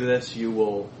you do this, you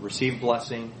will receive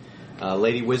blessing.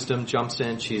 Lady Wisdom jumps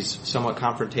in. She's somewhat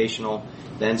confrontational.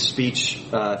 Then speech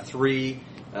 3,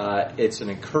 it's an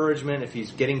encouragement if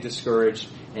he's getting discouraged.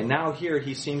 And now here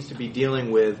he seems to be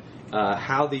dealing with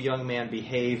how the young man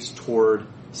behaves toward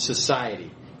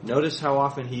society. Notice how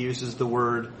often he uses the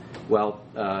word,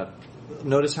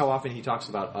 notice how often he talks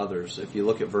about others. If you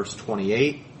look at verse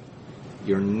 28,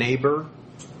 your neighbor.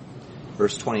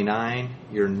 Verse 29,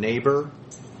 your neighbor.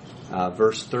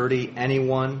 Verse 30,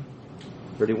 anyone.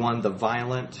 31, the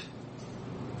violent.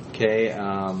 Okay,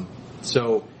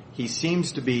 so he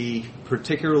seems to be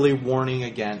particularly warning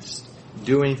against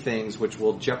doing things which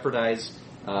will jeopardize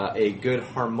a good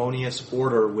harmonious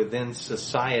order within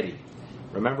society.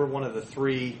 Remember one of the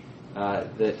 3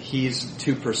 that he's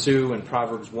to pursue in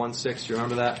Proverbs 1:6. You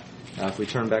remember that? If we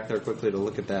turn back there quickly to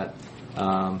look at that.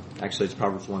 Actually, it's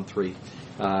Proverbs 1:3.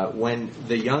 When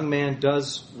the young man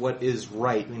does what is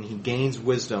right, when he gains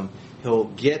wisdom, he'll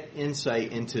get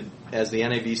insight into, as the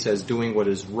NIV says, doing what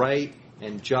is right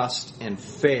and just and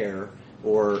fair,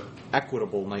 or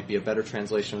equitable might be a better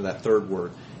translation of that third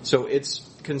word. So it's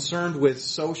concerned with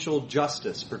social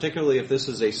justice, particularly if this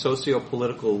is a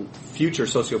future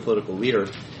socio-political leader.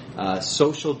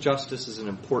 Social justice is an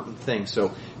important thing.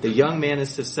 So the young man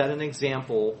is to set an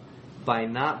example by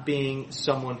not being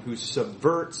someone who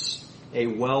subverts a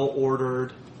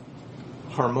well-ordered,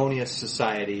 harmonious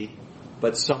society,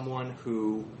 but someone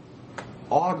who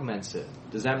augments it.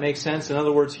 Does that make sense? In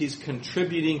other words, he's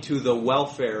contributing to the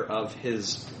welfare of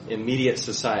his immediate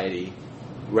society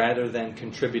rather than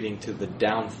contributing to the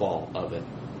downfall of it.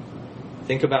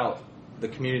 Think about the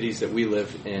communities that we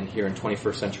live in here in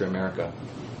 21st century America.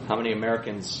 How many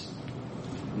Americans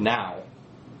now,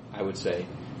 I would say,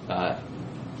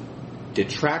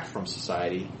 detract from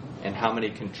society, and how many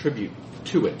contribute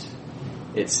to it?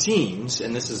 It seems,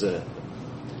 and this is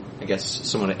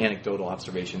somewhat an anecdotal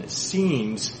observation, it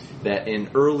seems that in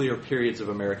earlier periods of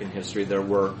American history there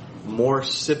were more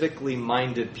civically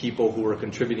minded people who were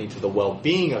contributing to the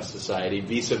well-being of society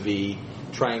vis-a-vis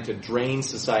trying to drain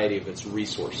society of its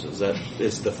resources. That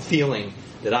is the feeling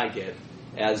that I get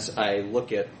as I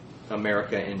look at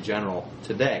America in general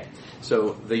today.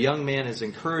 So the young man is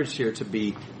encouraged here to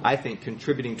be, I think,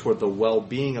 contributing toward the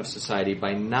well-being of society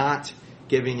by not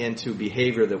giving into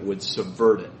behavior that would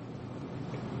subvert it.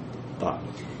 Thought?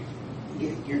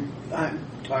 I'm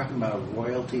talking about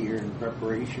royalty or in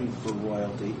preparation for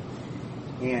royalty,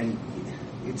 and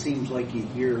it seems like you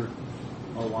hear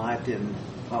a lot in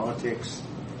politics,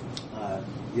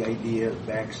 the idea of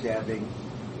backstabbing,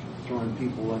 throwing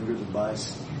people under the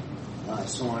bus,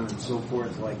 so on and so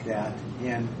forth like that.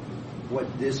 And what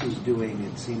this is doing,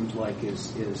 it seems like,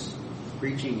 is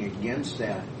preaching against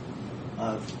that.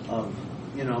 I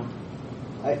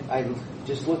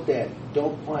just looked at,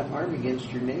 don't plot harm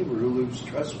against your neighbor who lives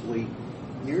trustfully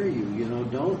near you.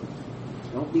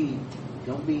 Don't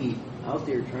be out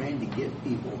there trying to get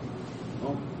people.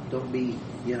 Don't be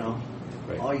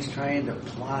right. always trying to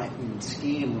plot and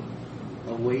scheme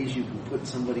of ways you can put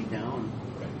somebody down.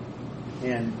 Right.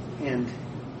 And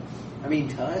I mean,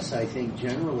 to us, I think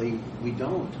generally we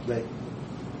don't, but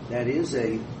that is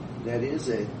a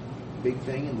big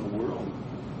thing in the world.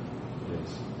 It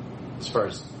is. As far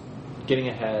as getting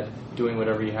ahead, doing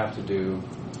whatever you have to do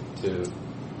to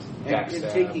backstab.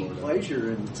 And taking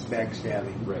pleasure in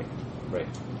backstabbing. Right.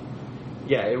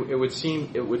 Yeah, it would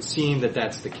seem that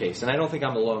that's the case. And I don't think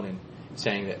I'm alone in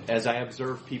saying that. As I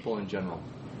observe people in general,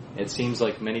 it seems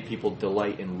like many people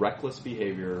delight in reckless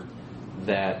behavior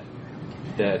that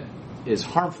is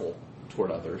harmful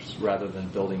toward others rather than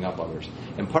building up others.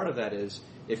 And part of that is,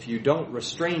 if you don't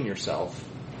restrain yourself,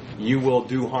 you will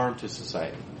do harm to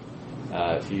society.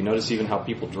 If you notice even how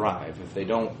people drive, if they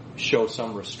don't show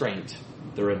some restraint,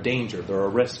 they're a danger, they're a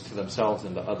risk to themselves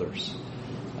and to others.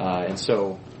 And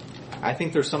so I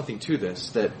think there's something to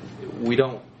this that we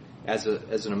don't, as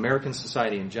an American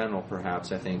society in general,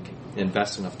 perhaps, I think,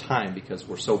 invest enough time, because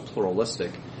we're so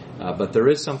pluralistic, But there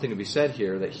is something to be said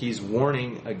here that he's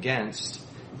warning against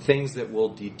things that will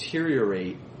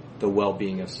deteriorate the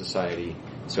well-being of society.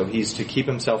 So he's to keep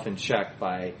himself in check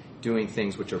by doing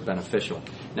things which are beneficial.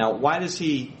 Now, why does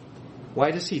he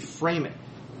frame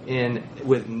it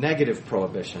with negative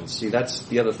prohibitions? See, that's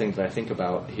the other thing that I think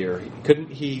about here.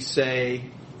 Couldn't he say,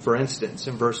 for instance,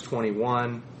 in verse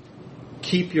 21,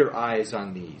 keep your eyes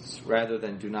on these, rather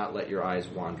than do not let your eyes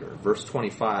wander? Verse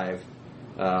 25,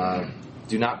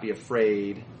 do not be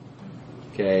afraid.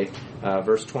 Okay.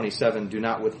 Verse 27, do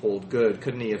not withhold good.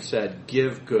 Couldn't he have said,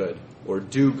 give good or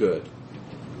do good?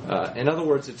 In other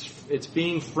words, it's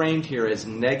being framed here as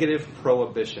negative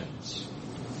prohibitions.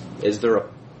 Is there a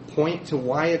point to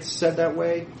why it's said that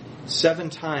way? 7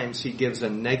 times he gives a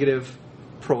negative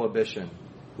prohibition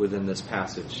within this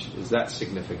passage. Is that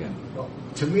significant? Well,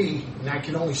 to me, and I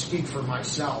can only speak for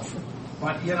myself,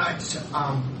 but it's,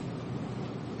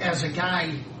 as a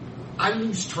guy, I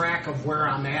lose track of where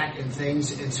I'm at and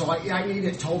things, and so I need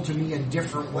it told to me in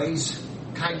different ways,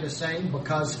 kind of saying,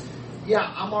 because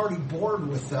I'm already bored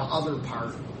with the other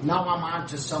part. Now I'm on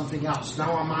to something else.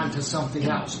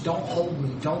 Don't hold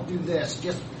me. Don't do this.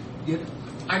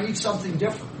 I need something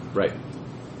different. Right.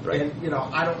 And,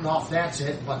 I don't know if that's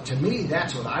it, but to me,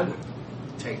 that's what I would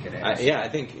take it as. I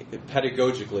think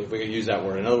pedagogically, if we could use that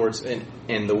word. In other words,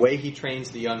 in the way he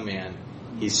trains the young man,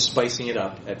 he's spicing it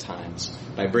up at times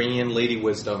by bringing in Lady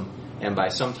Wisdom and by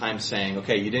sometimes saying,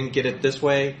 okay, you didn't get it this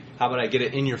way. How about I get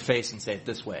it in your face and say it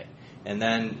this way? And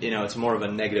then, it's more of a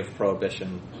negative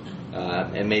prohibition,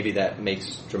 and maybe that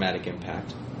makes dramatic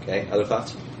impact. Okay, other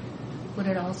thoughts? Would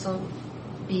it also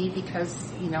be because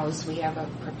he knows we have a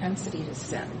propensity to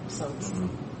sin, so it's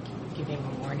giving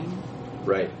a warning?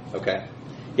 Right, okay.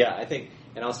 Yeah, I think,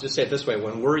 and I'll just say it this way,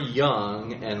 when we're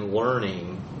young and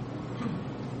learning,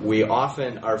 we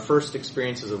often, our first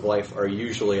experiences of life are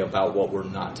usually about what we're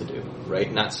not to do,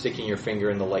 right? Not sticking your finger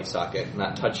in the light socket,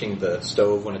 not touching the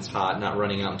stove when it's hot, not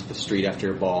running out into the street after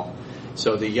your ball.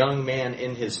 So the young man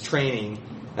in his training,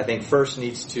 I think, first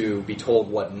needs to be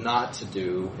told what not to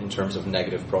do in terms of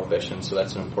negative prohibition. So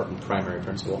that's an important primary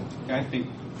principle. I think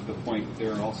the point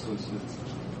there also is that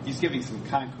he's giving some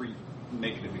concrete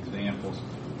negative examples.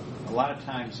 A lot of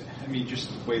times,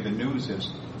 just the way the news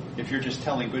is, if you're just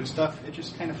telling good stuff, it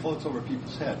just kind of floats over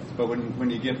people's heads. But when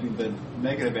you give them the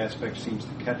negative aspect, seems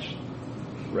to catch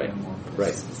them more.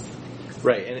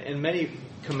 Right. And many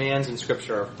commands in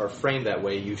Scripture are framed that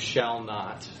way. You shall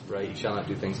not, right? You shall not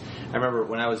do things. I remember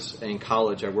when I was in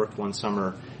college, I worked one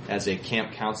summer as a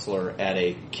camp counselor at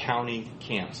a county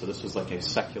camp. So this was like a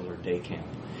secular day camp.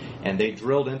 And they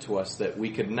drilled into us that we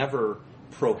could never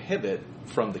prohibit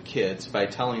from the kids by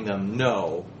telling them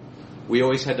no. We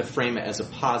always had to frame it as a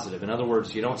positive. In other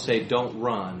words, you don't say don't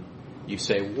run, you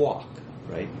say walk,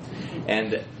 right?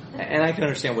 And I can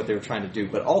understand what they were trying to do,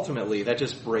 but ultimately that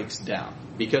just breaks down.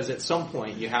 Because at some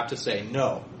point you have to say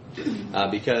no.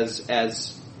 Because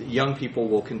as young people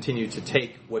will continue to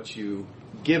take what you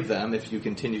give them if you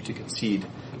continue to concede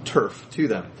turf to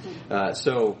them.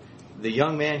 So the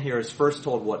young man here is first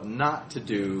told what not to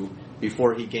do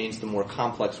before he gains the more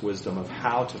complex wisdom of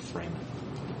how to frame it.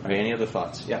 All right, any other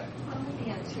thoughts? Yeah.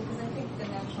 Because I think the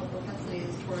natural propensity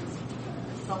is towards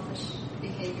selfish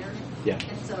behavior. Yeah.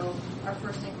 And so our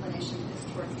first inclination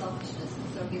is towards selfishness.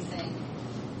 And so he's saying,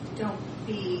 don't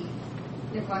be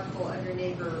neglectful of your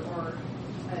neighbor or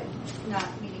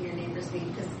not meeting your neighbor's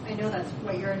need, because I know that's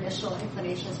what your initial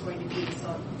inclination is going to be.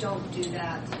 So don't do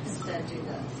that. Instead, do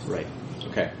this. Right.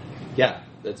 Okay. Yeah,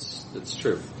 that's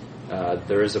true.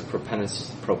 There is a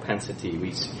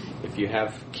propensity. If you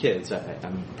have kids,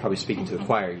 I'm probably speaking to the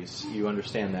choir, you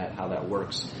understand how that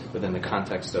works within the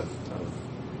context of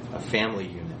a family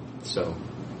unit. So,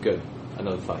 good.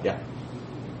 Another thought, yeah.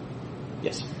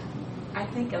 Yes? I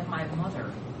think of my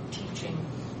mother teaching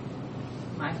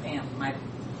my family,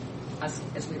 us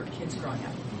as we were kids growing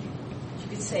up. She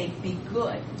could say, be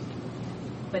good,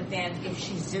 but then if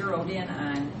she zeroed in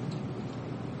on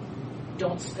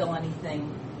don't spill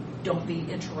anything, don't be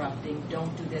interrupting,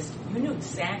 don't do this, you knew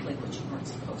exactly what you weren't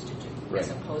supposed to do, right, as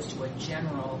opposed to a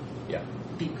general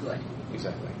be good.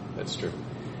 Exactly. That's true.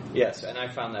 Yes, and I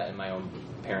found that in my own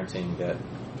parenting that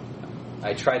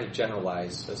I try to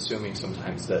generalize, assuming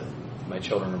sometimes that my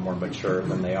children are more mature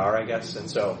than they are, I guess. And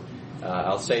so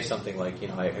I'll say something like,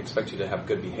 I expect you to have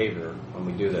good behavior when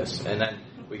we do this. And then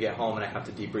we get home and I have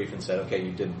to debrief and say, okay,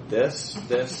 you did this,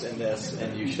 this, and this,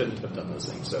 and you shouldn't have done those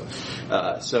things.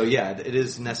 So yeah, it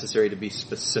is necessary to be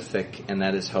specific, and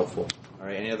that is helpful. All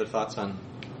right, any other thoughts on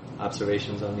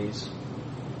observations on these?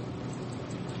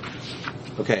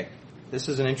 Okay, this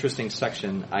is an interesting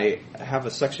section. I have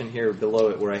a section here below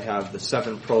it where I have the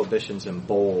 7 prohibitions in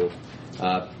bold,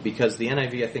 because the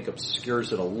NIV, I think,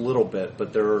 obscures it a little bit,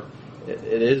 but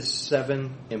it is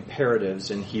 7 imperatives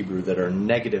in Hebrew that are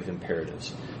negative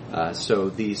imperatives. So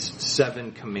these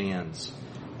 7 commands.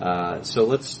 So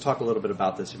let's talk a little bit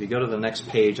about this. If you go to the next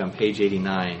page, on page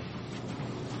 89,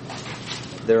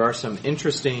 there are some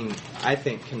interesting, I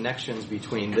think, connections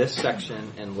between this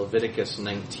section and Leviticus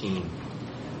 19.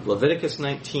 Leviticus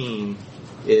 19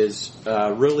 is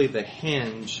really the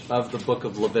hinge of the book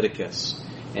of Leviticus.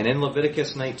 And in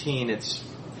Leviticus 19, it's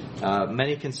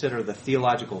many consider the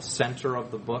theological center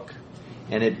of the book,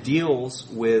 and it deals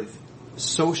with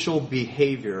social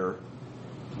behavior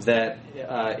that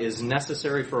is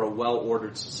necessary for a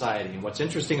well-ordered society. And what's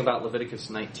interesting about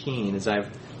Leviticus 19, as I've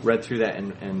read through that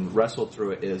and wrestled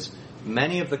through it, is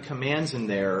many of the commands in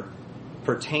there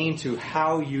pertain to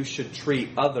how you should treat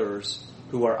others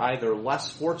who are either less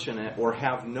fortunate or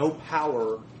have no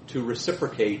power to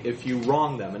reciprocate if you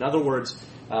wrong them. In other words,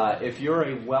 if you're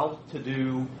a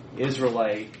well-to-do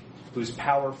Israelite who's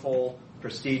powerful,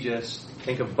 prestigious,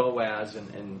 think of Boaz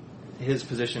and his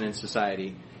position in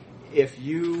society, if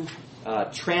you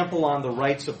trample on the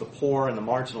rights of the poor and the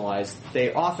marginalized,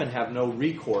 they often have no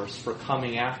recourse for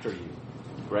coming after you.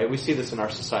 Right? We see this in our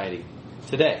society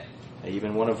today.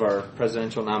 Even one of our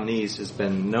presidential nominees has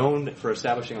been known for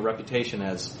establishing a reputation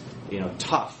as,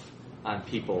 tough on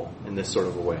people in this sort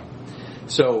of a way.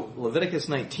 So Leviticus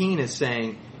 19 is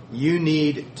saying you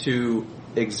need to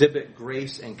exhibit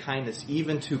grace and kindness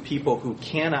even to people who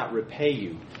cannot repay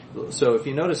you. So if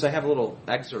you notice, I have a little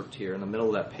excerpt here in the middle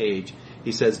of that page.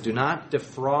 He says, "Do not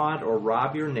defraud or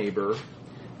rob your neighbor.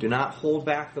 Do not hold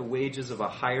back the wages of a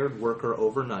hired worker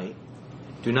overnight.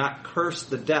 Do not curse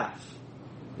the deaf."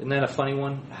 Isn't that a funny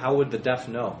one? How would the deaf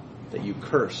know that you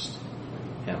cursed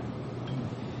him?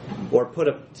 Or put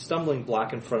a stumbling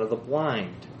block in front of the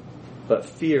blind, but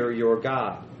fear your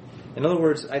God. In other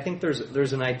words, I think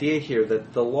there's an idea here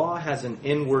that the law has an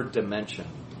inward dimension.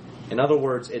 In other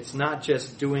words, it's not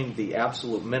just doing the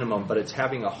absolute minimum, but it's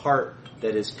having a heart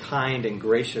that is kind and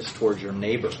gracious towards your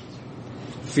neighbor.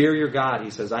 Fear your God, he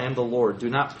says, "I am the Lord. Do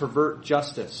not pervert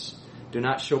justice. Do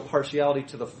not show partiality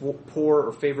to the poor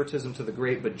or favoritism to the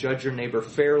great, but judge your neighbor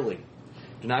fairly.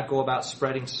 Do not go about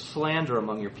spreading slander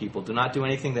among your people. Do not do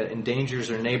anything that endangers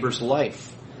your neighbor's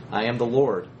life. I am the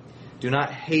Lord. Do not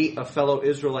hate a fellow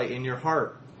Israelite in your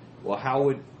heart." Well, how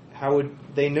would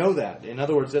they know that? In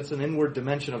other words, that's an inward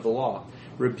dimension of the law.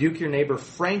 "Rebuke your neighbor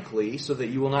frankly so that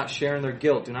you will not share in their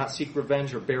guilt. Do not seek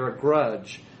revenge or bear a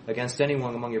grudge against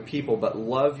anyone among your people, but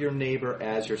love your neighbor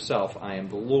as yourself. I am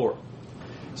the Lord."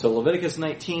 So Leviticus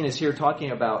 19 is here talking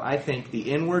about, I think,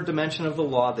 the inward dimension of the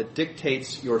law that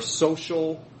dictates your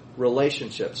social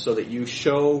relationships so that you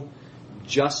show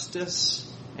justice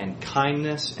and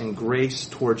kindness and grace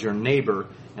towards your neighbor.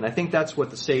 And I think that's what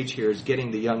the sage here is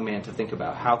getting the young man to think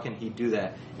about. How can he do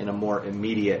that in a more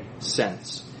immediate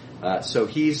sense? So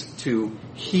he's to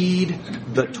heed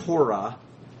the Torah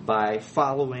by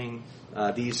following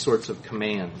these sorts of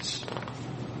commands.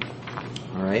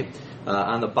 All right.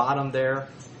 On the bottom there,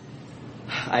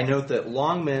 I note that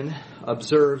Longman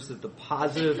observes that the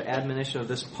positive admonition of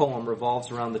this poem revolves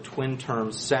around the twin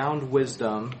terms sound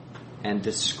wisdom and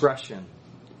discretion.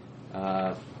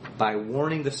 By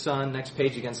warning the son, next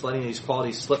page, against letting these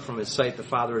qualities slip from his sight, the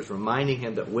father is reminding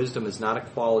him that wisdom is not a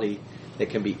quality that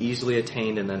can be easily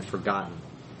attained and then forgotten.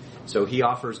 So he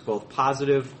offers both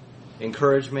positive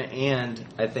encouragement and,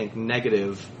 I think,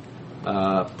 negative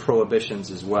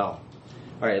prohibitions as well.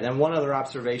 All right, then one other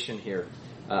observation here.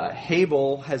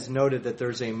 Hebel has noted that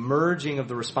there's a merging of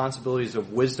the responsibilities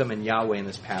of wisdom and Yahweh in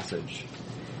this passage.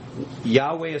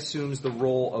 Yahweh assumes the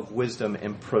role of wisdom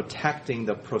in protecting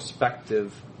the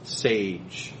prospective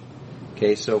sage.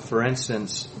 Okay, so for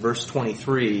instance, verse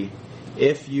 23,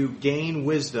 if you gain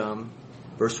wisdom,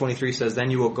 verse 23 says,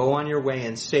 then you will go on your way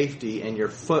in safety and your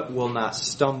foot will not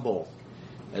stumble.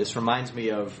 This reminds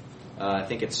me of I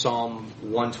think it's Psalm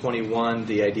 121,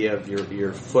 the idea of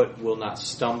your foot will not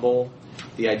stumble,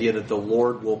 the idea that the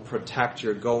Lord will protect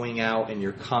your going out and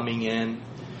your coming in.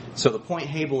 So the point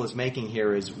Hebel is making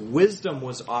here is wisdom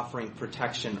was offering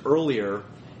protection earlier,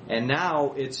 and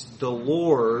now it's the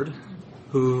Lord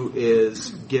who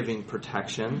is giving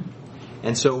protection.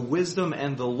 And so wisdom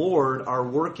and the Lord are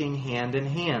working hand in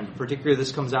hand. Particularly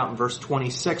this comes out in verse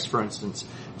 26, for instance.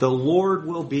 The Lord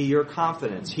will be your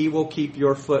confidence. He will keep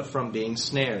your foot from being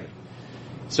snared.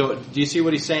 So do you see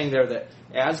what he's saying there? That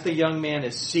as the young man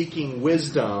is seeking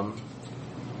wisdom,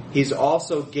 he's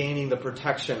also gaining the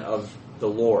protection of the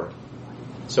Lord.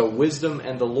 So wisdom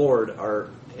and the Lord are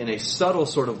in a subtle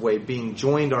sort of way being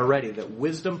joined already, that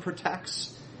wisdom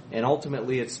protects, and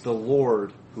ultimately it's the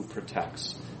Lord who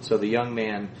protects. So the young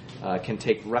man can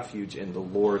take refuge in the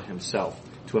Lord himself.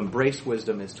 To embrace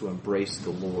wisdom is to embrace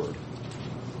the Lord.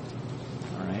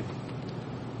 All right.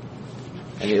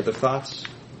 Any other thoughts?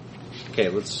 Okay,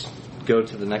 let's go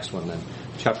to the next one then.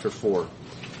 Chapter 4.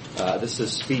 This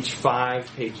is speech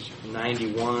 5, page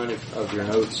 91 of your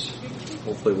notes.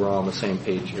 Hopefully we're all on the same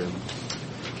page here.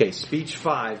 Okay, speech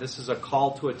 5. This is a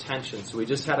call to attention. So we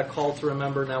just had a call to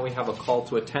remember. Now we have a call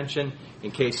to attention in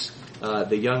case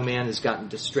the young man has gotten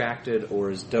distracted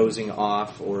or is dozing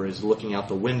off or is looking out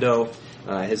the window.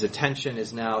 His attention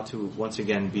is now to once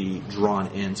again be drawn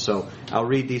in. So I'll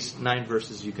read these 9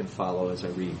 verses. You can follow as I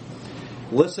read.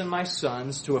 Listen, my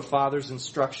sons, to a father's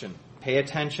instruction. Pay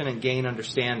attention and gain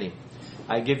understanding.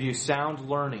 I give you sound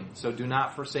learning, so do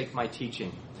not forsake my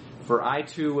teaching. For I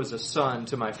too was a son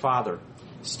to my father,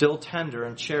 still tender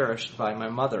and cherished by my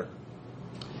mother.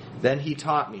 Then he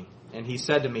taught me, and he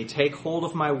said to me, take hold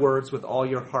of my words with all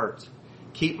your heart.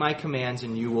 Keep my commands,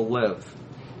 and you will live.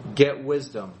 Get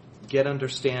wisdom, get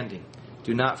understanding.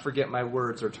 Do not forget my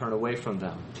words or turn away from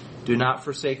them. Do not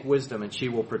forsake wisdom, and she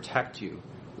will protect you.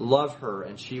 Love her,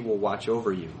 and she will watch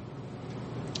over you.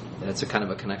 That's a kind of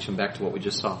a connection back to what we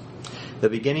just saw. The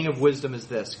beginning of wisdom is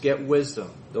this. Get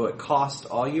wisdom. Though it cost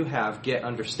all you have, get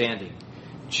understanding.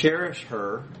 Cherish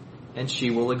her, and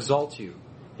she will exalt you.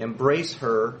 Embrace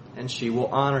her, and she will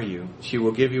honor you. She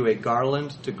will give you a garland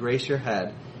to grace your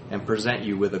head and present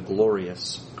you with a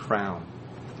glorious crown.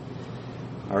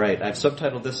 All right, I've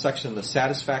subtitled this section, The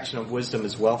Satisfaction of Wisdom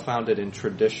is Well-Founded in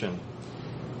Tradition.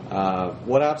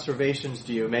 What observations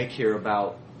do you make here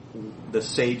about the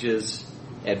sage's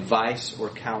advice or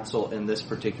counsel in this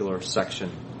particular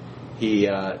section? He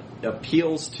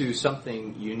appeals to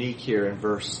something unique here in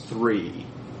verse 3,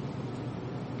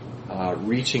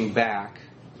 reaching back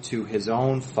to his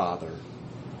own father.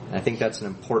 And I think that's an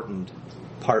important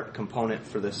component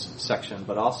for this section.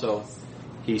 But also,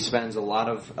 he spends a lot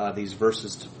of these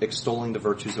verses extolling the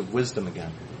virtues of wisdom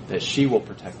again, that she will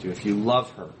protect you if you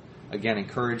love her. Again,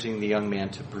 encouraging the young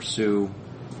man to pursue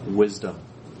wisdom.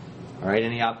 All right,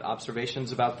 any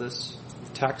observations about this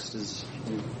text as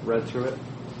you've read through it?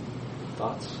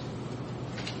 Thoughts?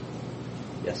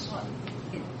 Yes? Well,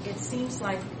 it seems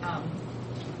like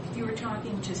if you were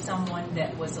talking to someone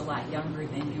that was a lot younger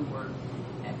than you were,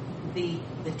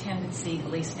 the tendency,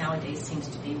 at least nowadays, seems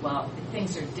to be, well,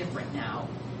 things are different now.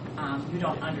 You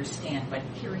don't understand. But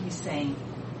here he's saying,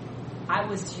 I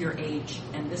was your age,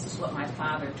 and this is what my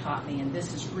father taught me, and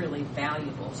this is really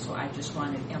valuable. So I just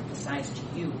want to emphasize to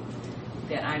you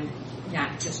that I'm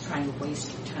not just trying to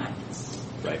waste your time.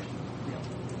 Right.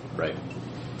 Right.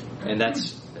 And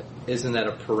isn't that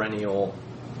a perennial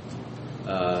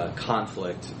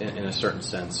conflict in a certain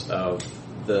sense of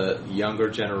the younger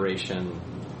generation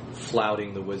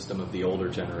flouting the wisdom of the older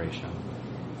generation?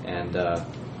 And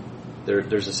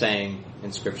there's a saying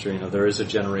in Scripture, there is a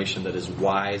generation that is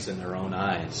wise in their own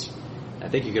eyes. I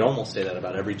think you could almost say that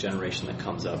about every generation that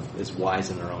comes up is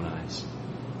wise in their own eyes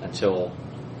until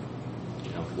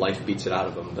life beats it out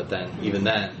of them. But then, even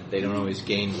then, they don't always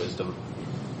gain wisdom,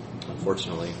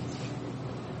 unfortunately.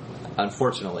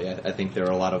 Unfortunately, I think there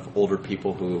are a lot of older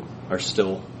people who are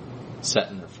still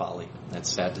set in their folly.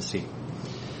 That's sad to see.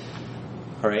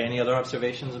 All right, any other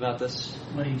observations about this?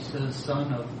 When he says son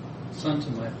to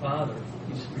my father,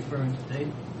 he's referring to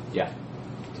David. Yeah.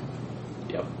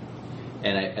 Yep.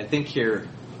 And I think here,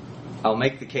 I'll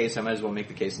make the case, I might as well make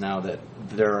the case now, that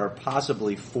there are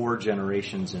possibly 4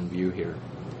 generations in view here.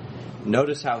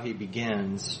 Notice how he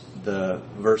begins the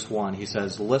verse 1. He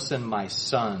says, listen, my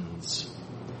sons.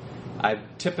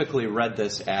 I've typically read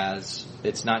this as,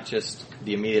 it's not just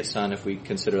the immediate son if we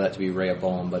consider that to be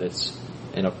Rehoboam, but it's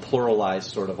in a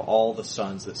pluralized sort of all the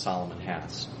sons that Solomon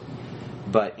has.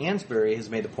 But Ansbury has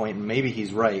made the point, and maybe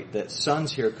he's right, that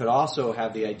sons here could also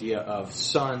have the idea of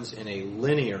sons in a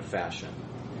linear fashion.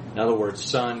 In other words,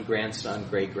 son, grandson,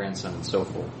 great-grandson, and so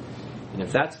forth. And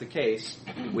if that's the case,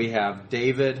 we have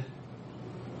David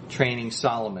training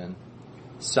Solomon,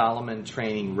 Solomon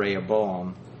training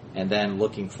Rehoboam, and then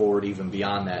looking forward even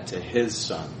beyond that to his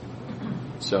son.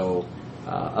 So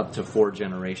up to 4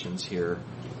 generations here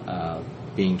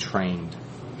being trained.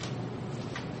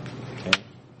 Okay.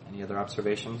 Any other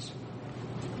observations?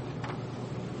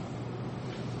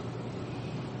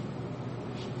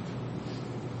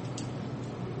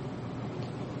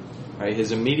 All right,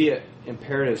 his immediate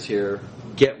imperatives here,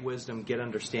 get wisdom, get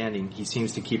understanding. He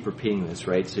seems to keep repeating this,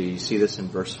 right? So you see this in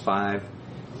verse 5.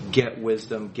 Get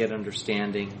wisdom, get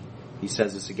understanding. He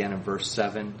says this again in verse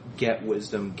 7. Get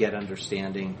wisdom, get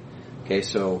understanding. Okay,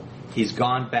 so He's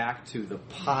gone back to the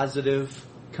positive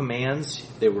commands.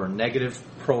 There were negative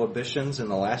prohibitions in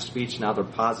the last speech. Now they're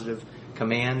positive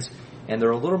commands. And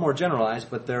they're a little more generalized,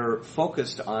 but they're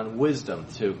focused on wisdom,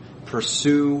 to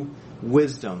pursue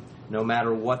wisdom no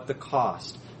matter what the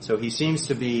cost. So he seems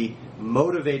to be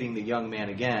motivating the young man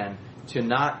again to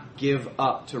not give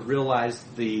up, to realize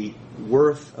the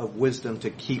worth of wisdom, to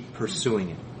keep pursuing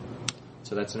it.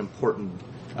 So that's an important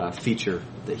feature,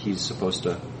 that he's supposed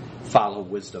to follow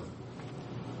wisdom.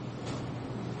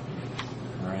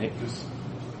 All right.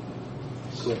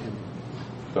 Go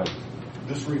ahead.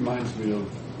 This reminds me of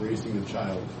raising a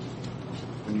child.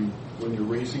 When you're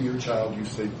raising your child, you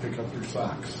say, pick up your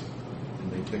socks.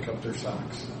 And they pick up their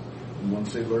socks. And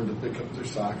once they learn to pick up their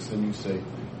socks, then you say,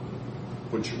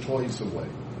 put your toys away.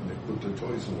 And they put their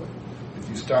toys away. If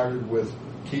you started with,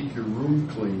 keep your room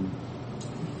clean,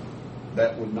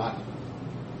 that would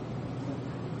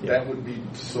be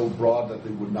so broad that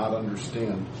they would not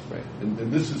understand. Right.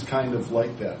 And this is kind of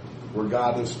like that, where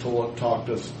God has talked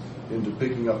us into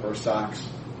picking up our socks.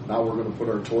 Now we're going to put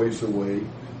our toys away.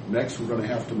 Next we're going to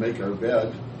have to make our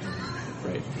bed.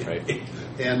 Right.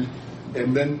 And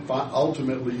then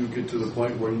ultimately you get to the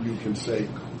point where you can say,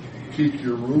 keep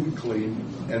your room clean,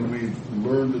 and we've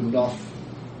learned enough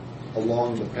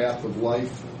along the path of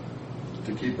life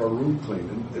to keep our room clean.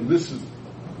 And this is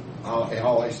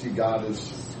how I see God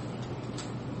is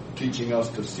teaching us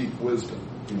to seek wisdom.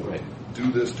 Right.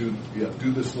 Do this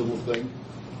little thing.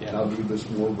 Yeah. Now do this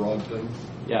more broad thing.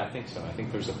 Yeah, I think so. I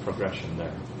think there's a progression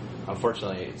there.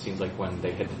 Unfortunately, it seems like when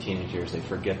they hit the teenage years, they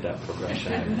forget that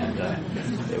progression,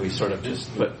 and we sort of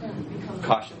just put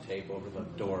caution tape over the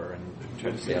door and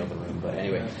try to stay out of the room. But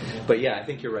anyway, yeah, I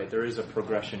think you're right. There is a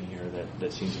progression here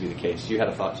that seems to be the case. You had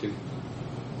a thought too?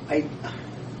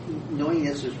 Knowing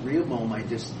this is Rehoboam, I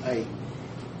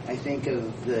think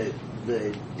of the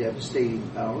devastating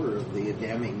power of the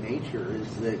Adamic nature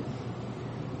is that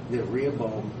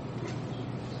Rehoboam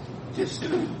just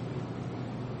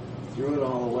threw it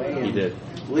all away and he did.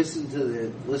 Listen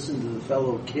to the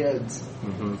fellow kids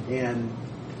and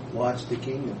watch the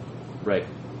kingdom. Right.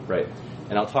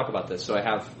 And I'll talk about this. So I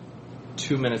have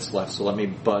 2 minutes left, so let me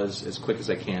buzz as quick as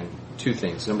I can. 2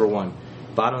 things. Number 1,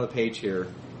 bottom of the page here,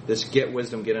 this get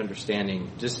wisdom, get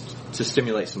understanding, just to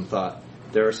stimulate some thought.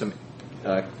 There are some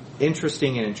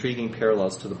interesting and intriguing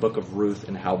parallels to the book of Ruth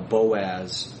and how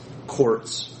Boaz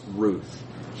courts Ruth.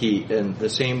 He, in the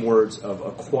same words of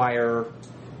acquire,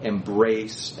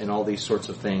 embrace, and all these sorts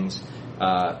of things.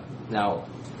 Now,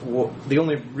 the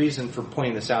only reason for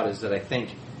pointing this out is that I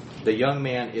think the young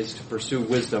man is to pursue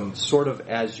wisdom sort of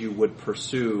as you would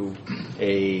pursue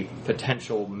a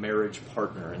potential marriage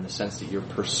partner, in the sense that you're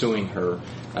pursuing her.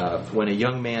 When a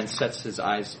young man sets his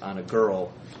eyes on a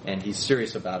girl and he's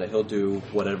serious about it, he'll do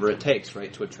whatever it takes,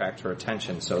 right, to attract her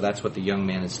attention. So that's what the young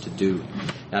man is to do.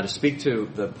 Now, to speak to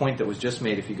the point that was just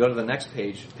made, if you go to the next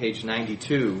page, page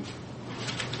 92,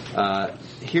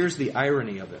 here's the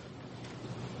irony of it,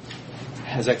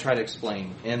 as I try to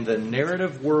explain. In the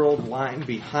narrative world lying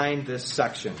behind this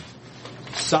section,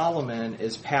 Solomon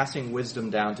is passing wisdom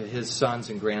down to his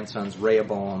sons and grandsons,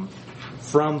 Rehoboam,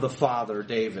 from the father,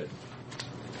 David.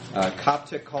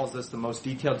 Coptic calls this the most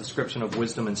detailed description of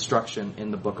wisdom instruction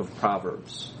in the book of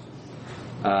Proverbs.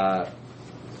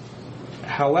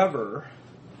 However,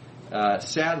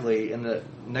 sadly, in the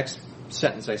next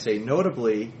sentence I say,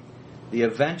 notably, the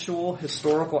eventual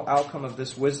historical outcome of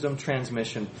this wisdom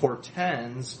transmission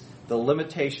portends the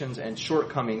limitations and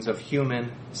shortcomings of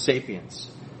human sapience.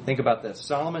 Think about this.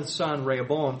 Solomon's son,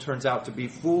 Rehoboam, turns out to be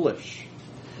foolish.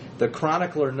 The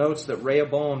chronicler notes that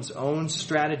Rehoboam's own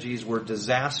strategies were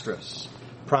disastrous,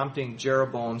 prompting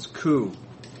Jeroboam's coup.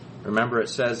 Remember, it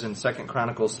says in 2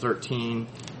 Chronicles 13,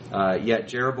 yet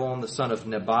Jeroboam, the son of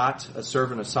Nebat, a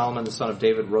servant of Solomon, the son of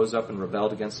David, rose up and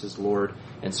rebelled against his Lord,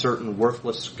 and certain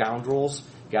worthless scoundrels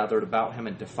gathered about him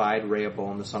and defied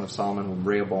Rehoboam, the son of Solomon, when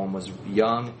Rehoboam was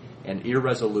young and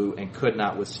irresolute and could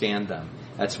not withstand them.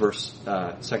 That's verse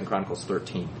 2 Chronicles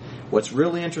 13. What's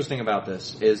really interesting about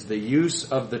this is the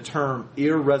use of the term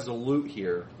irresolute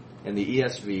here in the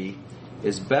ESV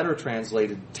is better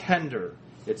translated tender.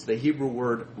 It's the Hebrew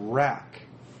word rak.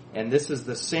 And this is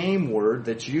the same word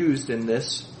that's used in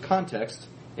this context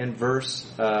in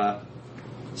verse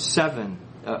 7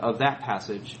 of that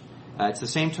passage. It's the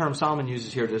same term Solomon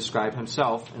uses here to describe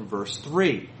himself in verse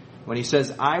 3. When he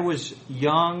says, I was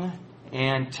young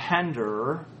and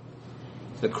tender,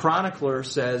 the chronicler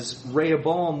says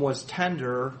Rehoboam was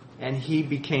tender and he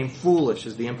became foolish,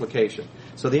 is the implication.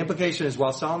 So the implication is,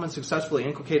 while Solomon successfully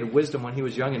inculcated wisdom when he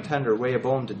was young and tender,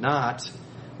 Rehoboam did not.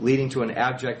 leading to an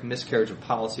abject miscarriage of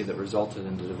policy that resulted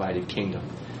in the divided kingdom.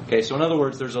 Okay, so in other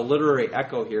words, there's a literary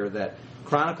echo here that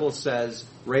Chronicles says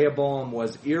Rehoboam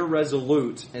was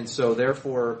irresolute, and so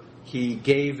therefore he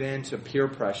gave in to peer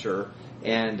pressure.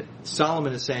 And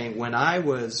Solomon is saying, when I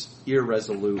was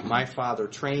irresolute, my father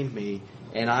trained me,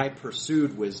 and I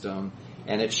pursued wisdom,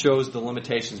 and it shows the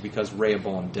limitations because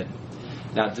Rehoboam didn't.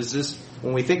 Now,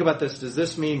 when we think about this, does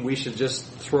this mean we should just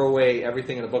throw away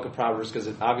everything in the book of Proverbs because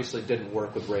it obviously didn't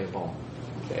work with Rehoboam?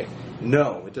 Okay.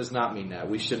 No, it does not mean that.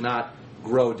 We should not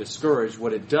grow discouraged.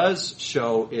 What it does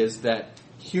show is that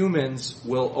humans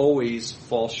will always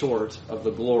fall short of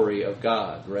the glory of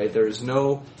God, right? There is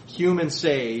no human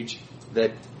sage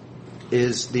that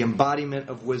is the embodiment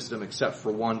of wisdom except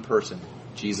for one person,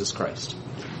 Jesus Christ.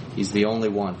 He's the only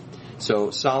one.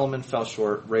 So Solomon fell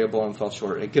short, Rehoboam fell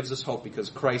short. It gives us hope because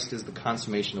Christ is the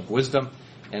consummation of wisdom,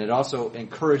 and it also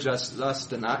encourages us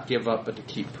to not give up but to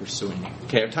keep pursuing.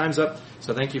 Okay, our time's up,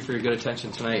 so thank you for your good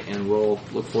attention tonight, and we'll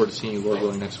look forward to seeing you, Lord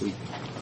willing, next week.